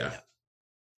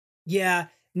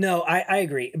 No, I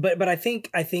agree, but I think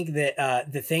that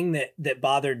the thing that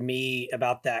bothered me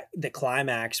about the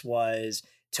climax was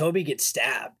Toby gets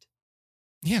stabbed.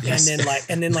 Yeah,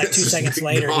 and then 2 seconds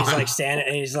later he's like standing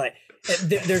and he's like,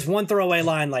 there's one throwaway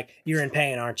line like, "You're in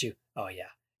pain, aren't you?" Oh yeah,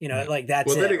 you know, like that's.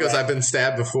 Well, then he goes, right? "I've been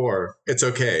stabbed before. It's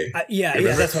okay."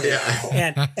 That's what.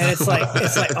 And it's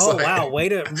like wow, way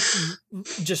to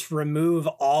just remove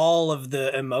all of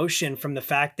the emotion from the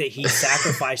fact that he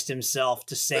sacrificed himself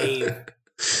to save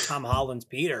Tom Holland's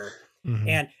Peter. Mm-hmm.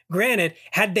 And granted,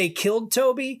 had they killed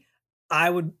Toby, I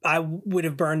would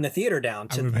have burned the theater down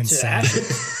to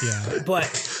ashes. Yeah, but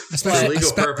for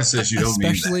legal purposes, you don't mean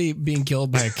that. Especially being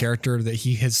killed by a character that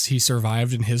he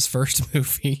survived in his first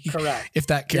movie. Correct. If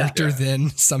that character then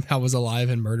somehow was alive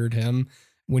and murdered him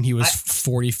when he was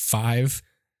 45.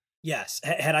 Yes,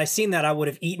 had I seen that, I would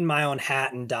have eaten my own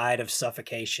hat and died of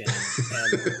suffocation.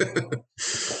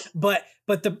 But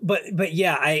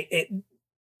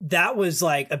that was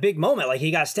like a big moment. Like he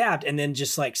got stabbed and then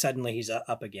just like suddenly he's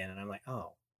up again. And I'm like,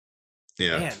 oh,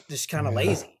 man, just kind of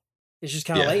lazy. It's just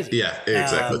kind of lazy. Yeah,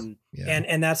 exactly.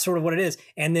 And that's sort of what it is.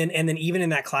 And then even in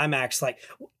that climax, like,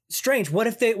 strange. What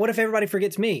if everybody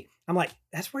forgets me? I'm like,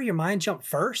 that's where your mind jumped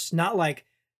first. Not like,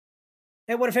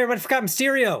 hey, what if everybody forgot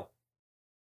Mysterio?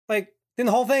 Like, then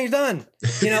the whole thing's done.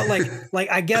 You know, like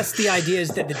I guess the idea is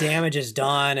that the damage is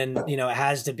done and, you know, it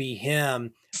has to be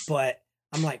him. But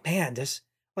I'm like, man,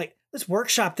 let's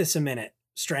workshop this a minute.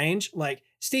 Strange. Like,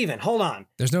 Steven, hold on.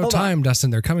 There's no time, Dustin.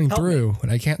 They're coming through and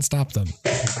I can't stop them.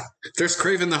 There's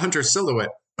Kraven the Hunter silhouette.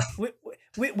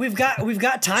 We've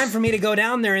got time for me to go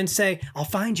down there and say, I'll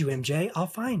find you, MJ. I'll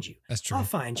find you. That's true. I'll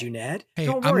find you, Ned. Hey,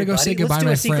 Don't worry, I'm gonna go buddy. say goodbye Let's to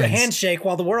my do a secret friends. handshake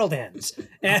while the world ends.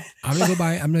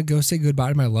 I'm gonna go say goodbye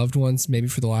to my loved ones, maybe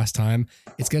for the last time.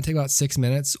 It's gonna take about 6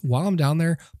 minutes. While I'm down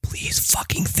there, please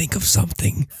fucking think of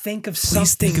something.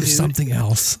 Please think of something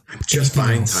else. Just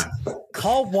buying time.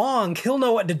 Call Wong. He'll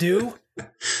know what to do.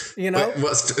 You know.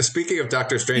 Well, speaking of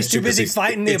Doctor Strange, he's too busy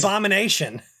fighting the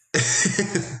Abomination.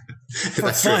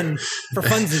 For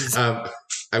funsies.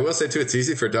 I will say too, it's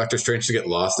easy for Doctor Strange to get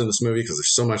lost in this movie because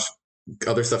there's so much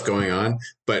other stuff going on.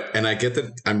 And I get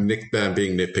that I'm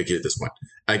being nitpicky at this point.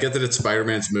 I get that it's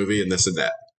Spider-Man's movie and this and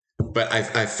that. But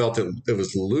I felt it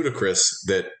was ludicrous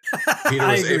that Peter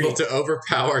was able to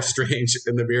overpower Strange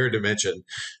in the mirror dimension.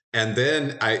 And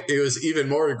then it was even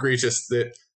more egregious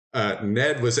that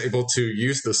Ned was able to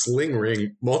use the sling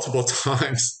ring multiple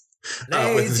times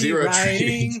with zero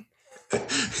G.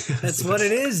 That's what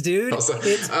it is, dude.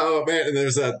 Oh man! And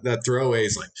there's that throwaway.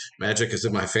 It's like magic is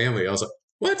in my family. I was like,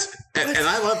 what? And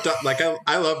I love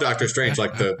I love Doctor Strange,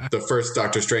 like the first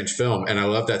Doctor Strange film, and I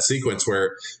love that sequence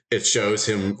where it shows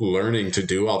him learning to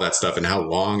do all that stuff and how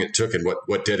long it took and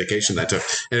what dedication that took.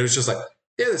 And it was just like,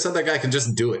 yeah, this other guy can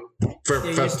just do it for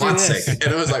fun's sake.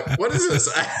 And I was like, what is this?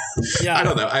 I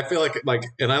don't know. I feel like,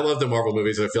 and I love the Marvel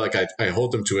movies. I feel like I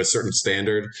hold them to a certain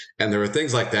standard. And there were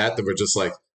things like that were just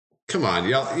like, come on,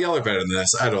 y'all are better than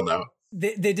this. I don't know.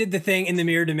 They did the thing in the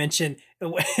mirror dimension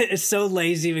it's so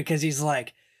lazy because he's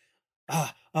like,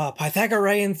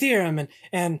 Pythagorean theorem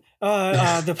and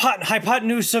the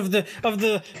hypotenuse of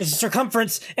the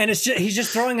circumference, and he's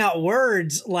just throwing out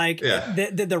words like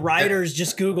the writers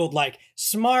just Googled like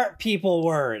smart people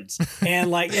words,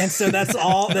 and so that's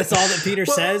all that Peter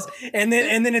says, and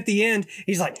then at the end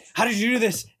he's like, how did you do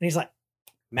this? And he's like,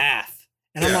 math.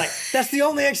 And I'm like, that's the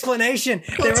only explanation.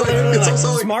 They were literally like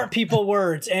smart people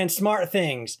words and smart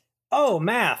things. Oh,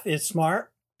 math is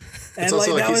smart. And it's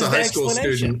also like he's a high school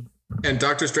student. And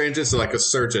Doctor Strange is like a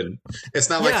surgeon. It's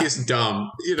not like he's dumb.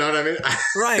 You know what I mean?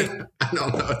 Right. I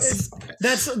don't know.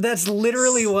 That's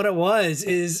literally what it was.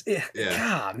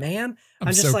 God, man. I'm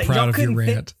just so like, proud of your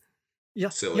rant.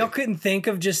 Y'all couldn't think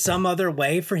of just some other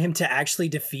way for him to actually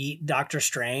defeat Doctor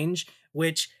Strange,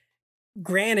 which,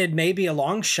 granted, may be a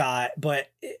long shot,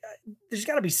 but there's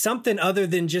got to be something other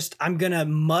than just I'm going to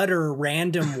mutter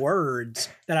random words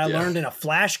that I learned in a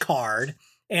flashcard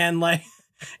and like.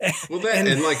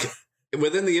 And like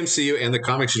within the MCU and the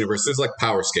comics universe, there's like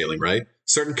power scaling, right?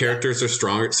 Certain characters are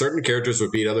stronger. Certain characters would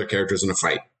beat other characters in a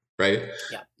fight, right?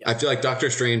 Yeah. I feel like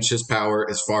Doctor Strange, his power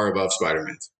is far above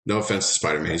Spider-Man's. No offense to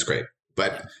Spider-Man, he's great,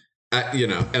 but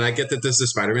and I get that this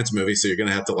is Spider-Man's movie, so you're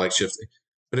gonna have to like shift.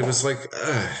 But it was like,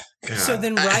 God. So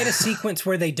then write a sequence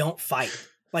where they don't fight.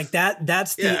 Like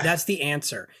that's the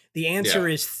answer. The answer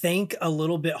is think a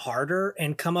little bit harder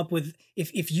and come up with,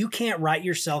 if you can't write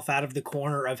yourself out of the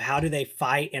corner of how do they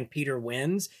fight and Peter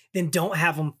wins, then don't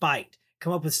have them fight.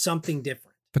 Come up with something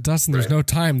different. But Dustin, there's no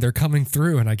time. They're coming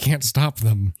through and I can't stop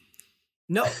them.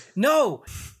 No. The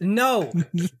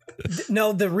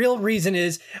real reason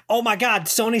is, oh my God,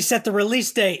 Sony set the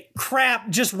release date. Crap,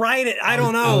 just write it. I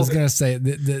don't know. I was going to say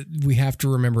that we have to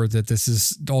remember that this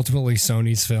is ultimately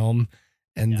Sony's film.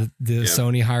 And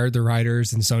Sony hired the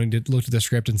writers, and Sony looked at the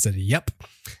script and said, yep.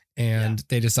 And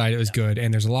they decided it was good.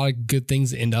 And there's a lot of good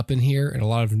things that end up in here and a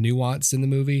lot of nuance in the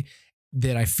movie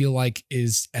that I feel like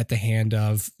is at the hand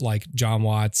of like John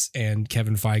Watts and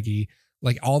Kevin Feige,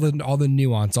 like all the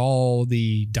nuance, all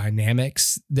the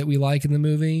dynamics that we like in the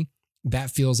movie.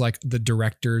 That feels like the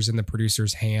directors and the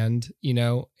producers' hand,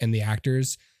 and the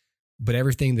actors. But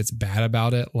everything that's bad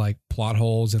about it, like plot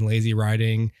holes and lazy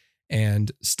writing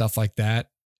and stuff like that,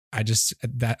 I see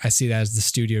that as the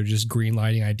studio just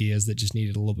greenlighting ideas that just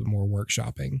needed a little bit more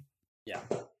workshopping. Yeah.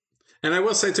 And I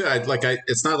will say too,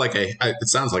 it's not like it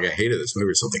sounds like I hated this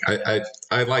movie or something.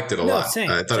 I liked it a lot.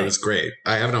 I thought it was great.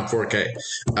 I have it on 4K.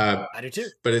 I do too.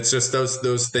 But it's just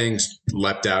those things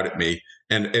leapt out at me.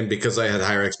 And because I had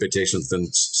higher expectations than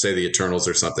say the Eternals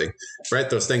or something, right?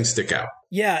 Those things stick out.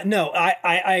 Yeah, no,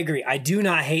 I agree. I do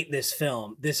not hate this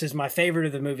film. This is my favorite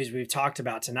of the movies we've talked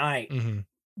about tonight. Mm-hmm.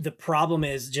 The problem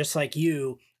is, just like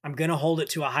you, I'm going to hold it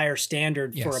to a higher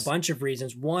standard for a bunch of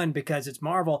reasons. One, because it's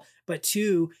Marvel, but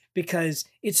two, because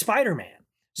it's Spider-Man.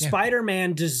 Yeah.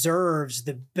 Spider-Man deserves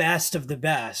the best of the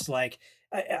best. Like,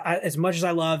 as much as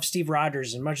I love Steve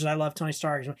Rogers, as much as I love Tony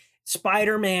Stark,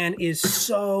 Spider-Man is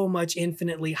so much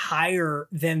infinitely higher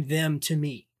than them to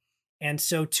me. And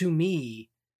so to me,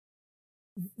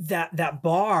 that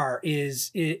bar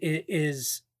is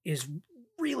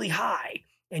really high,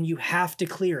 and you have to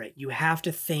clear it. You have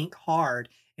to think hard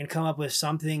and come up with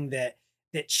something that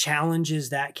challenges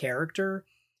that character.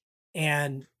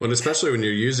 And especially when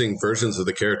you're using versions of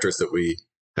the characters that we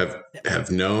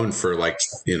have known for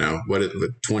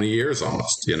 20 years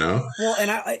almost, Well,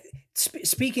 and I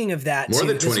speaking of that, more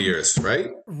than 20 years, right?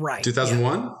 Right.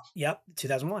 2001. Yep.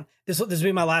 2001. This will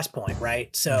be my last point,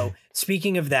 right? So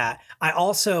speaking of that, I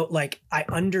also I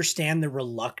understand the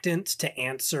reluctance to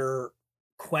answer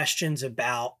questions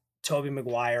about Tobey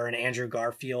Maguire and Andrew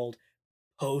Garfield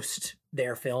post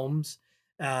their films.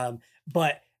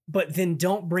 But then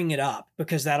don't bring it up,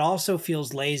 because that also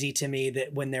feels lazy to me,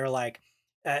 that when they're like,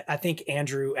 I think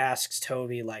Andrew asks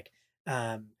Tobey,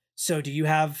 so do you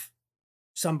have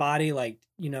somebody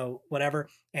whatever?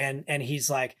 And he's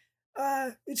like,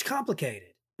 it's complicated.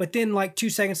 But then 2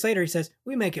 seconds later, he says,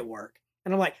 we make it work.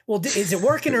 And I'm like, well, is it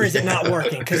working or is it not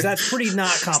working? Because that's pretty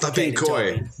not complicated. Stop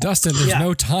being coy. Dustin, there's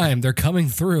no time. They're coming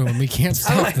through and we can't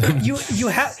stop them. You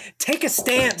have take a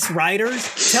stance,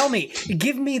 writers. Tell me,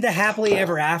 give me the happily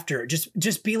ever after.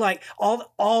 Just be like,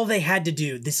 all they had to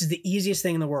do, this is the easiest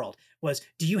thing in the world, was,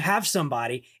 do you have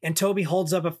somebody? And Tobey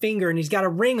holds up a finger and he's got a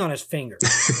ring on his finger.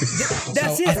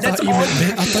 That's it. That's all. I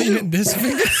thought you meant this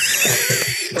finger.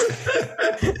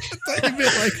 I thought you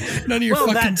meant none of your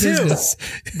fucking business.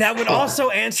 That would also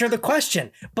answer the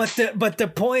question. But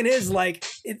the point is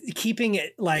keeping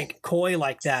it coy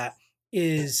like that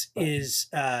is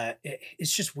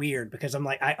it's just weird because I'm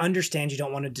like, I understand you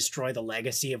don't want to destroy the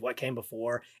legacy of what came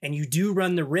before, and you do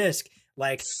run the risk.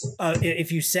 Like,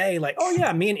 if you say like, oh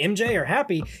yeah, me and MJ are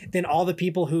happy, then all the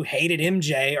people who hated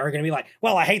MJ are going to be like,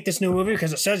 well, I hate this new movie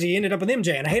because it says he ended up with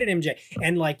MJ and I hated MJ.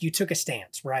 And like, you took a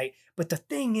stance, right? But the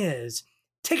thing is,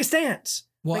 take a stance.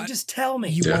 Well, like, just tell me.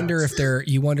 You wonder if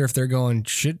they're going,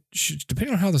 should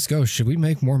depending on how this goes, should we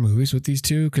make more movies with these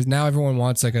two? Because now everyone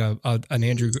wants like a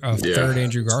third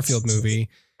Andrew Garfield movie,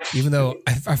 even though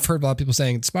I've heard a lot of people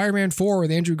saying Spider-Man 4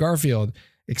 with Andrew Garfield,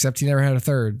 except he never had a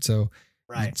third. So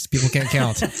right, people can't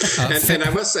count. And I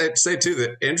must say too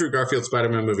that Andrew Garfield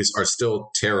Spider-Man movies are still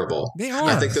terrible. They are.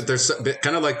 I think that there's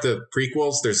kind of like the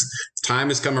prequels. There's time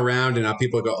has come around, and now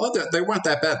people go, "Oh, they weren't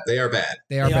that bad. They are bad.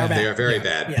 They are bad. They are very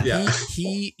bad." Yeah.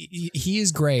 He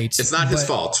is great. It's not his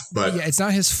fault, but it's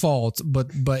not his fault.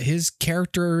 But his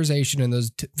characterization in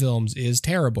those films is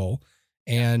terrible,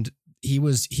 and he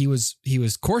was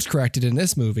course corrected in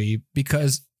this movie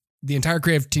because the entire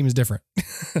creative team is different.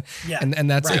 Yeah. and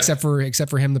that's right. except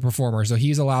for him, the performer. So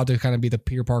he's allowed to kind of be the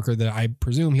Peter Parker that I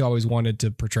presume he always wanted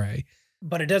to portray.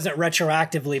 But it doesn't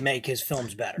retroactively make his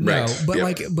films better. No, right. but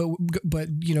Yep. but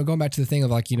you know, going back to the thing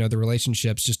of like, you know, the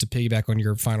relationships, just to piggyback on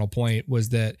your final point, was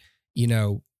that, you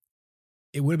know,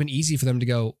 it would have been easy for them to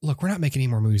go, look, we're not making any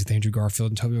more movies with Andrew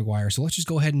Garfield and Tobey Maguire. So let's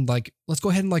go ahead and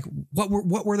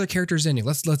what were their characters ending?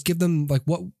 Let's give them like,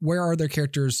 where are their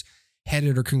characters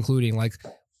headed or concluding? Like,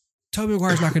 Tobey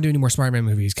Maguire's not going to do any more Spider-Man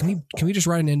movies. Can we just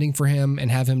write an ending for him and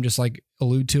have him just like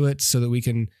allude to it so that we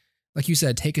can, like you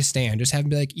said, take a stand? Just have him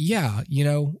be like, yeah, you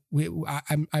know,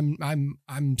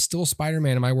 I'm still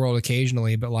Spider-Man in my world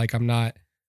occasionally, but like I'm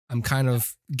kind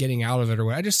of getting out of it or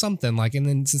what. Just something like, and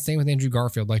then it's the same with Andrew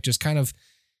Garfield. Like, just kind of,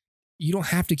 you don't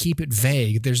have to keep it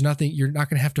vague. There's nothing, you're not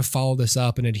going to have to follow this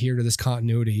up and adhere to this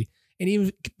continuity. And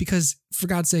even because, for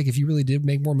God's sake, if you really did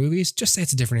make more movies, just say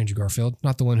it's a different Andrew Garfield,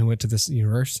 not the one who went to this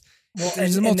universe. Well,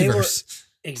 there's a multiverse.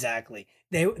 Exactly.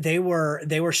 They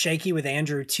were shaky with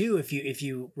Andrew too, if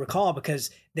you recall,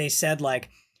 because they said like,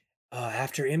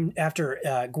 after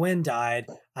Gwen died,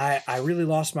 I really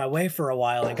lost my way for a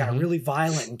while and got really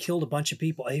violent and killed a bunch of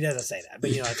people. He doesn't say that,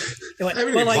 but you know,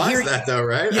 implies that though,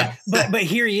 right? Yeah, but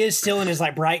here he is still in his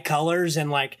like bright colors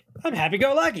and like, I'm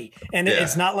happy-go-lucky, and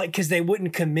it's not like, because they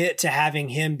wouldn't commit to having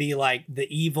him be like the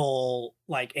evil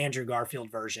like Andrew Garfield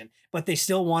version, but they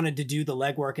still wanted to do the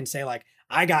legwork and say like,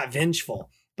 I got vengeful.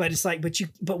 But it's like,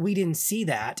 but we didn't see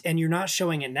that, and you're not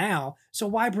showing it now, so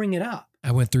why bring it up?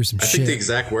 I went through some shit. I think the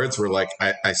exact words were like,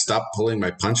 I stopped pulling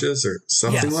my punches or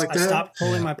something like that. I stopped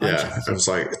pulling my punches. Yeah, I was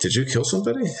like, did you kill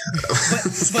somebody?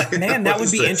 but man, that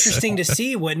would be interesting to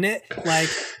see, wouldn't it? Like,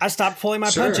 I stopped pulling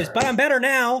my punches, but I'm better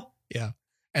now. Yeah.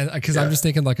 And because I'm just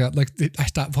thinking like I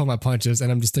stopped pulling my punches,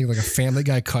 and I'm just thinking like a Family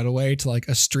Guy cutaway to like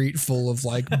a street full of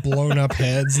like blown up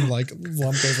heads and like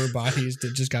lumped over bodies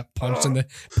that just got punched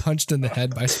in the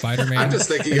head by Spider-Man. I'm just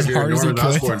thinking of your Norman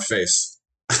Osborn face.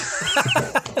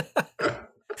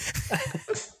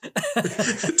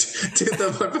 Dude,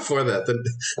 the one before that, the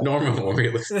Norman one.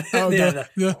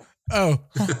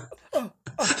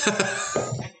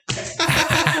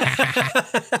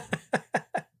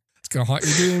 It's gonna haunt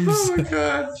your dreams. Oh my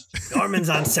god! Norman's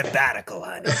on sabbatical,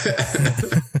 honey.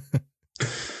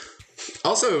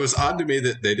 Also, it was odd to me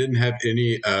that they didn't have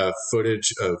any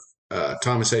footage of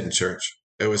Thomas Hayden Church.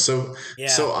 It was so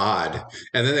odd.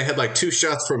 And then they had like 2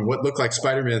 shots from what looked like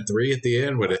Spider-Man 3 at the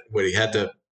end when he had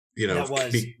to, you know,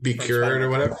 be cured or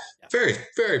whatever. Yeah. Very,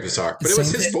 very bizarre. But it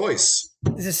was his voice.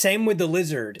 It's the same with the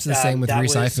lizard. It's the same with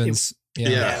Rhys Ifans.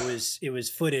 Yeah, it was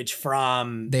footage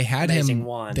from they had Amazing him.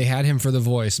 One. They had him for the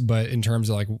voice, but in terms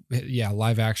of like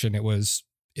live action, it was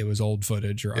old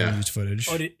footage or unused footage.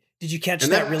 Oh, did you catch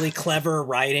that really clever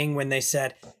writing when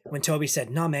Toby said,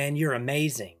 "No, man, you're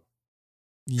amazing."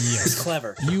 Yes, it's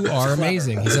clever. You are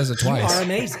amazing. He says it twice. You are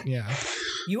amazing. Yeah,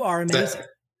 you are amazing.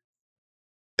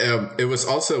 It was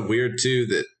also weird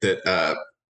too that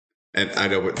and I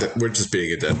know we're just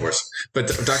being a dead horse, but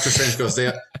Doctor Strange goes,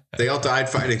 they all died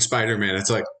fighting Spider-Man. It's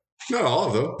like, not all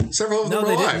of them. Several of them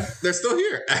are alive. Didn't. They're still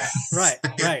here. Right.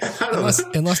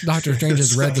 Unless Doctor Strange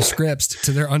has read the scripts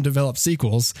to their undeveloped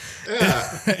sequels.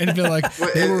 Yeah. And feel like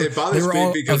they were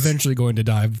all eventually going to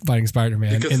die fighting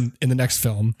Spider-Man in the next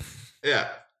film. Yeah.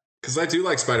 Because I do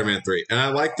like Spider-Man 3, and I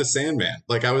like the Sandman.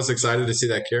 Like, I was excited to see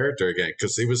that character again,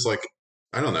 because he was like,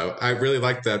 I don't know. I really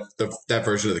liked that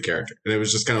version of the character. And it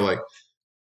was just kind of like,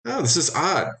 oh, this is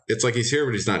odd. It's like he's here,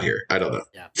 but he's not here. I don't know.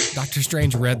 Yeah. Doctor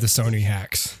Strange read the Sony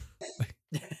hacks.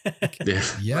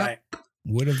 Yeah. Right.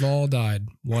 Would have all died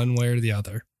one way or the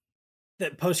other. the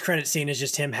post-credit scene is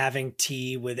just him having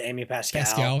tea with Amy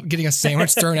Pascal. Getting a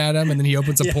sandwich thrown at him, and then he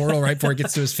opens a portal right before it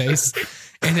gets to his face,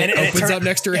 and it opens up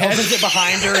next to her head. Opens it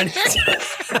behind her, and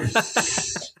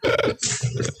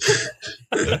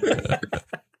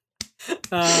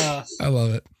I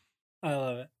love it. I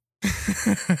love it.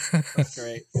 That's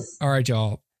great. All right,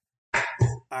 y'all. All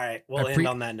right, we'll end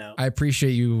on that note. I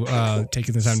appreciate you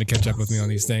taking the time to catch up with me on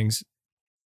these things.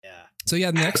 Yeah. So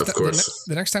yeah, the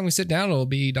next time we sit down, it'll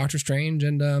be Doctor Strange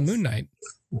and Moon Knight.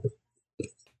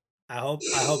 I hope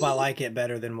I like it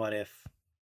better than What If.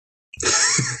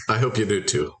 I hope you do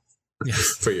too.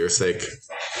 Yes. For your sake.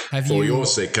 For your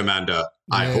sake, Commander. Yes.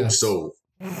 I hope so.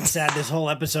 Sad. This whole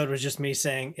episode was just me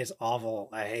saying it's awful.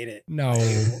 I hate it. No.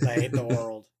 I hate the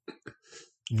world.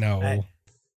 No.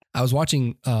 I was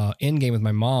watching Endgame with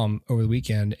my mom over the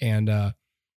weekend, and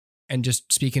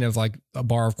just speaking of like a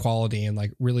bar of quality and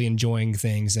like really enjoying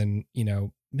things, and you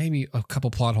know, maybe a couple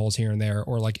plot holes here and there,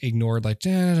 or like ignored, like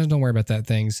don't worry about that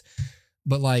things.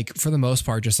 But like for the most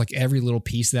part, just like every little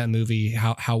piece of that movie,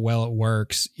 how well it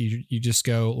works, you just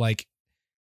go like,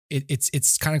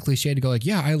 it's kind of cliche to go like,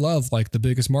 yeah, I love like the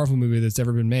biggest Marvel movie that's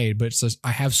ever been made, but it's just,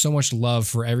 I have so much love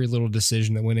for every little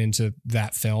decision that went into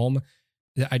that film.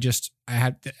 I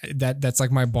had that's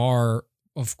like my bar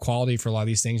of quality for a lot of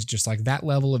these things. Just like that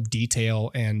level of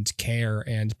detail and care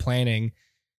and planning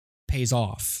pays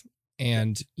off.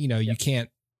 And, you know, you can't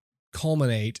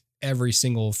culminate every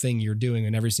single thing you're doing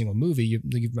in every single movie.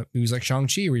 You've movies like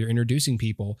Shang-Chi where you're introducing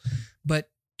people, but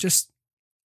just,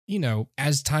 you know,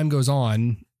 as time goes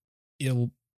on,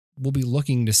 we'll be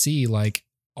looking to see like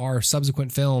our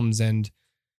subsequent films and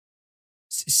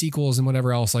sequels and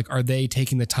whatever else, like, are they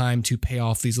taking the time to pay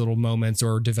off these little moments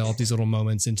or develop these little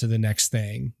moments into the next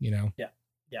thing, you know? Yeah.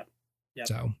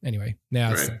 So anyway,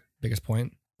 that's the biggest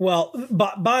point. Well,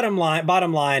 bottom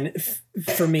line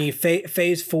for me,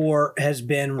 phase 4 has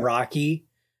been rocky,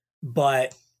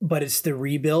 but it's the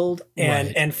rebuild,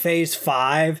 and phase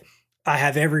 5, I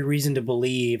have every reason to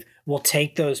believe we'll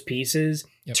take those pieces,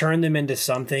 turn them into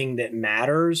something that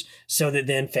matters, so that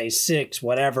then phase 6,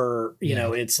 whatever, you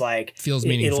know, it's like feels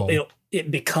meaningful.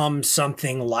 It becomes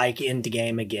something like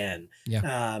Endgame again.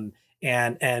 Yeah.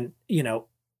 And you know,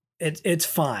 it's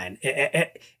fine.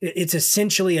 It's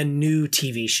essentially a new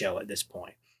TV show at this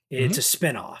point. It's a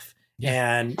spinoff.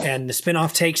 Yeah. And the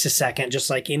spinoff takes a second, just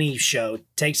like any show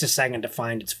takes a second to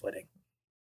find its footing.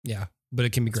 Yeah. But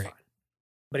it can be great. Fine.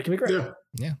 But it can be great.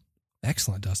 Yeah.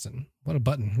 Excellent, Dustin. What a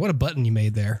button you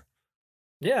made there.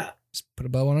 Yeah. Just put a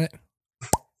bow on it.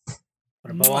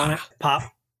 Put a bow on it.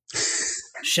 Pop.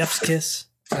 Chef's kiss.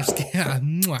 Yeah.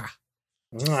 Mwah.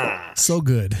 Mwah. So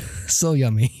good. So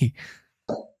yummy.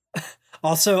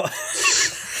 Also,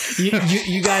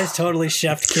 you guys totally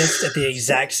chef kissed at the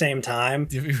exact same time.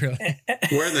 Did we really?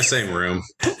 We're in the same room.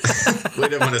 We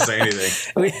didn't want to say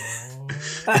anything.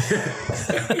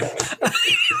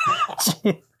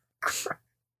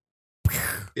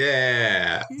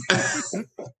 Yeah.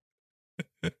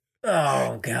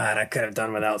 Oh God, I could have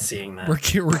done without seeing that. We're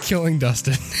killing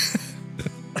Dustin.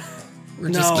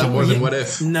 More than What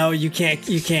If. No, you can't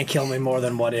kill me more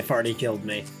than What If already killed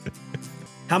me.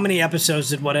 How many episodes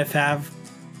did What If have?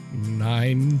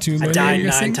 9 too many. I died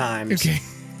 9 times. Okay.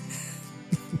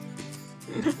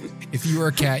 If you were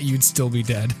a cat, you'd still be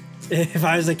dead. If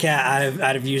I was a cat,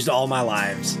 I'd have used all my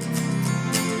lives.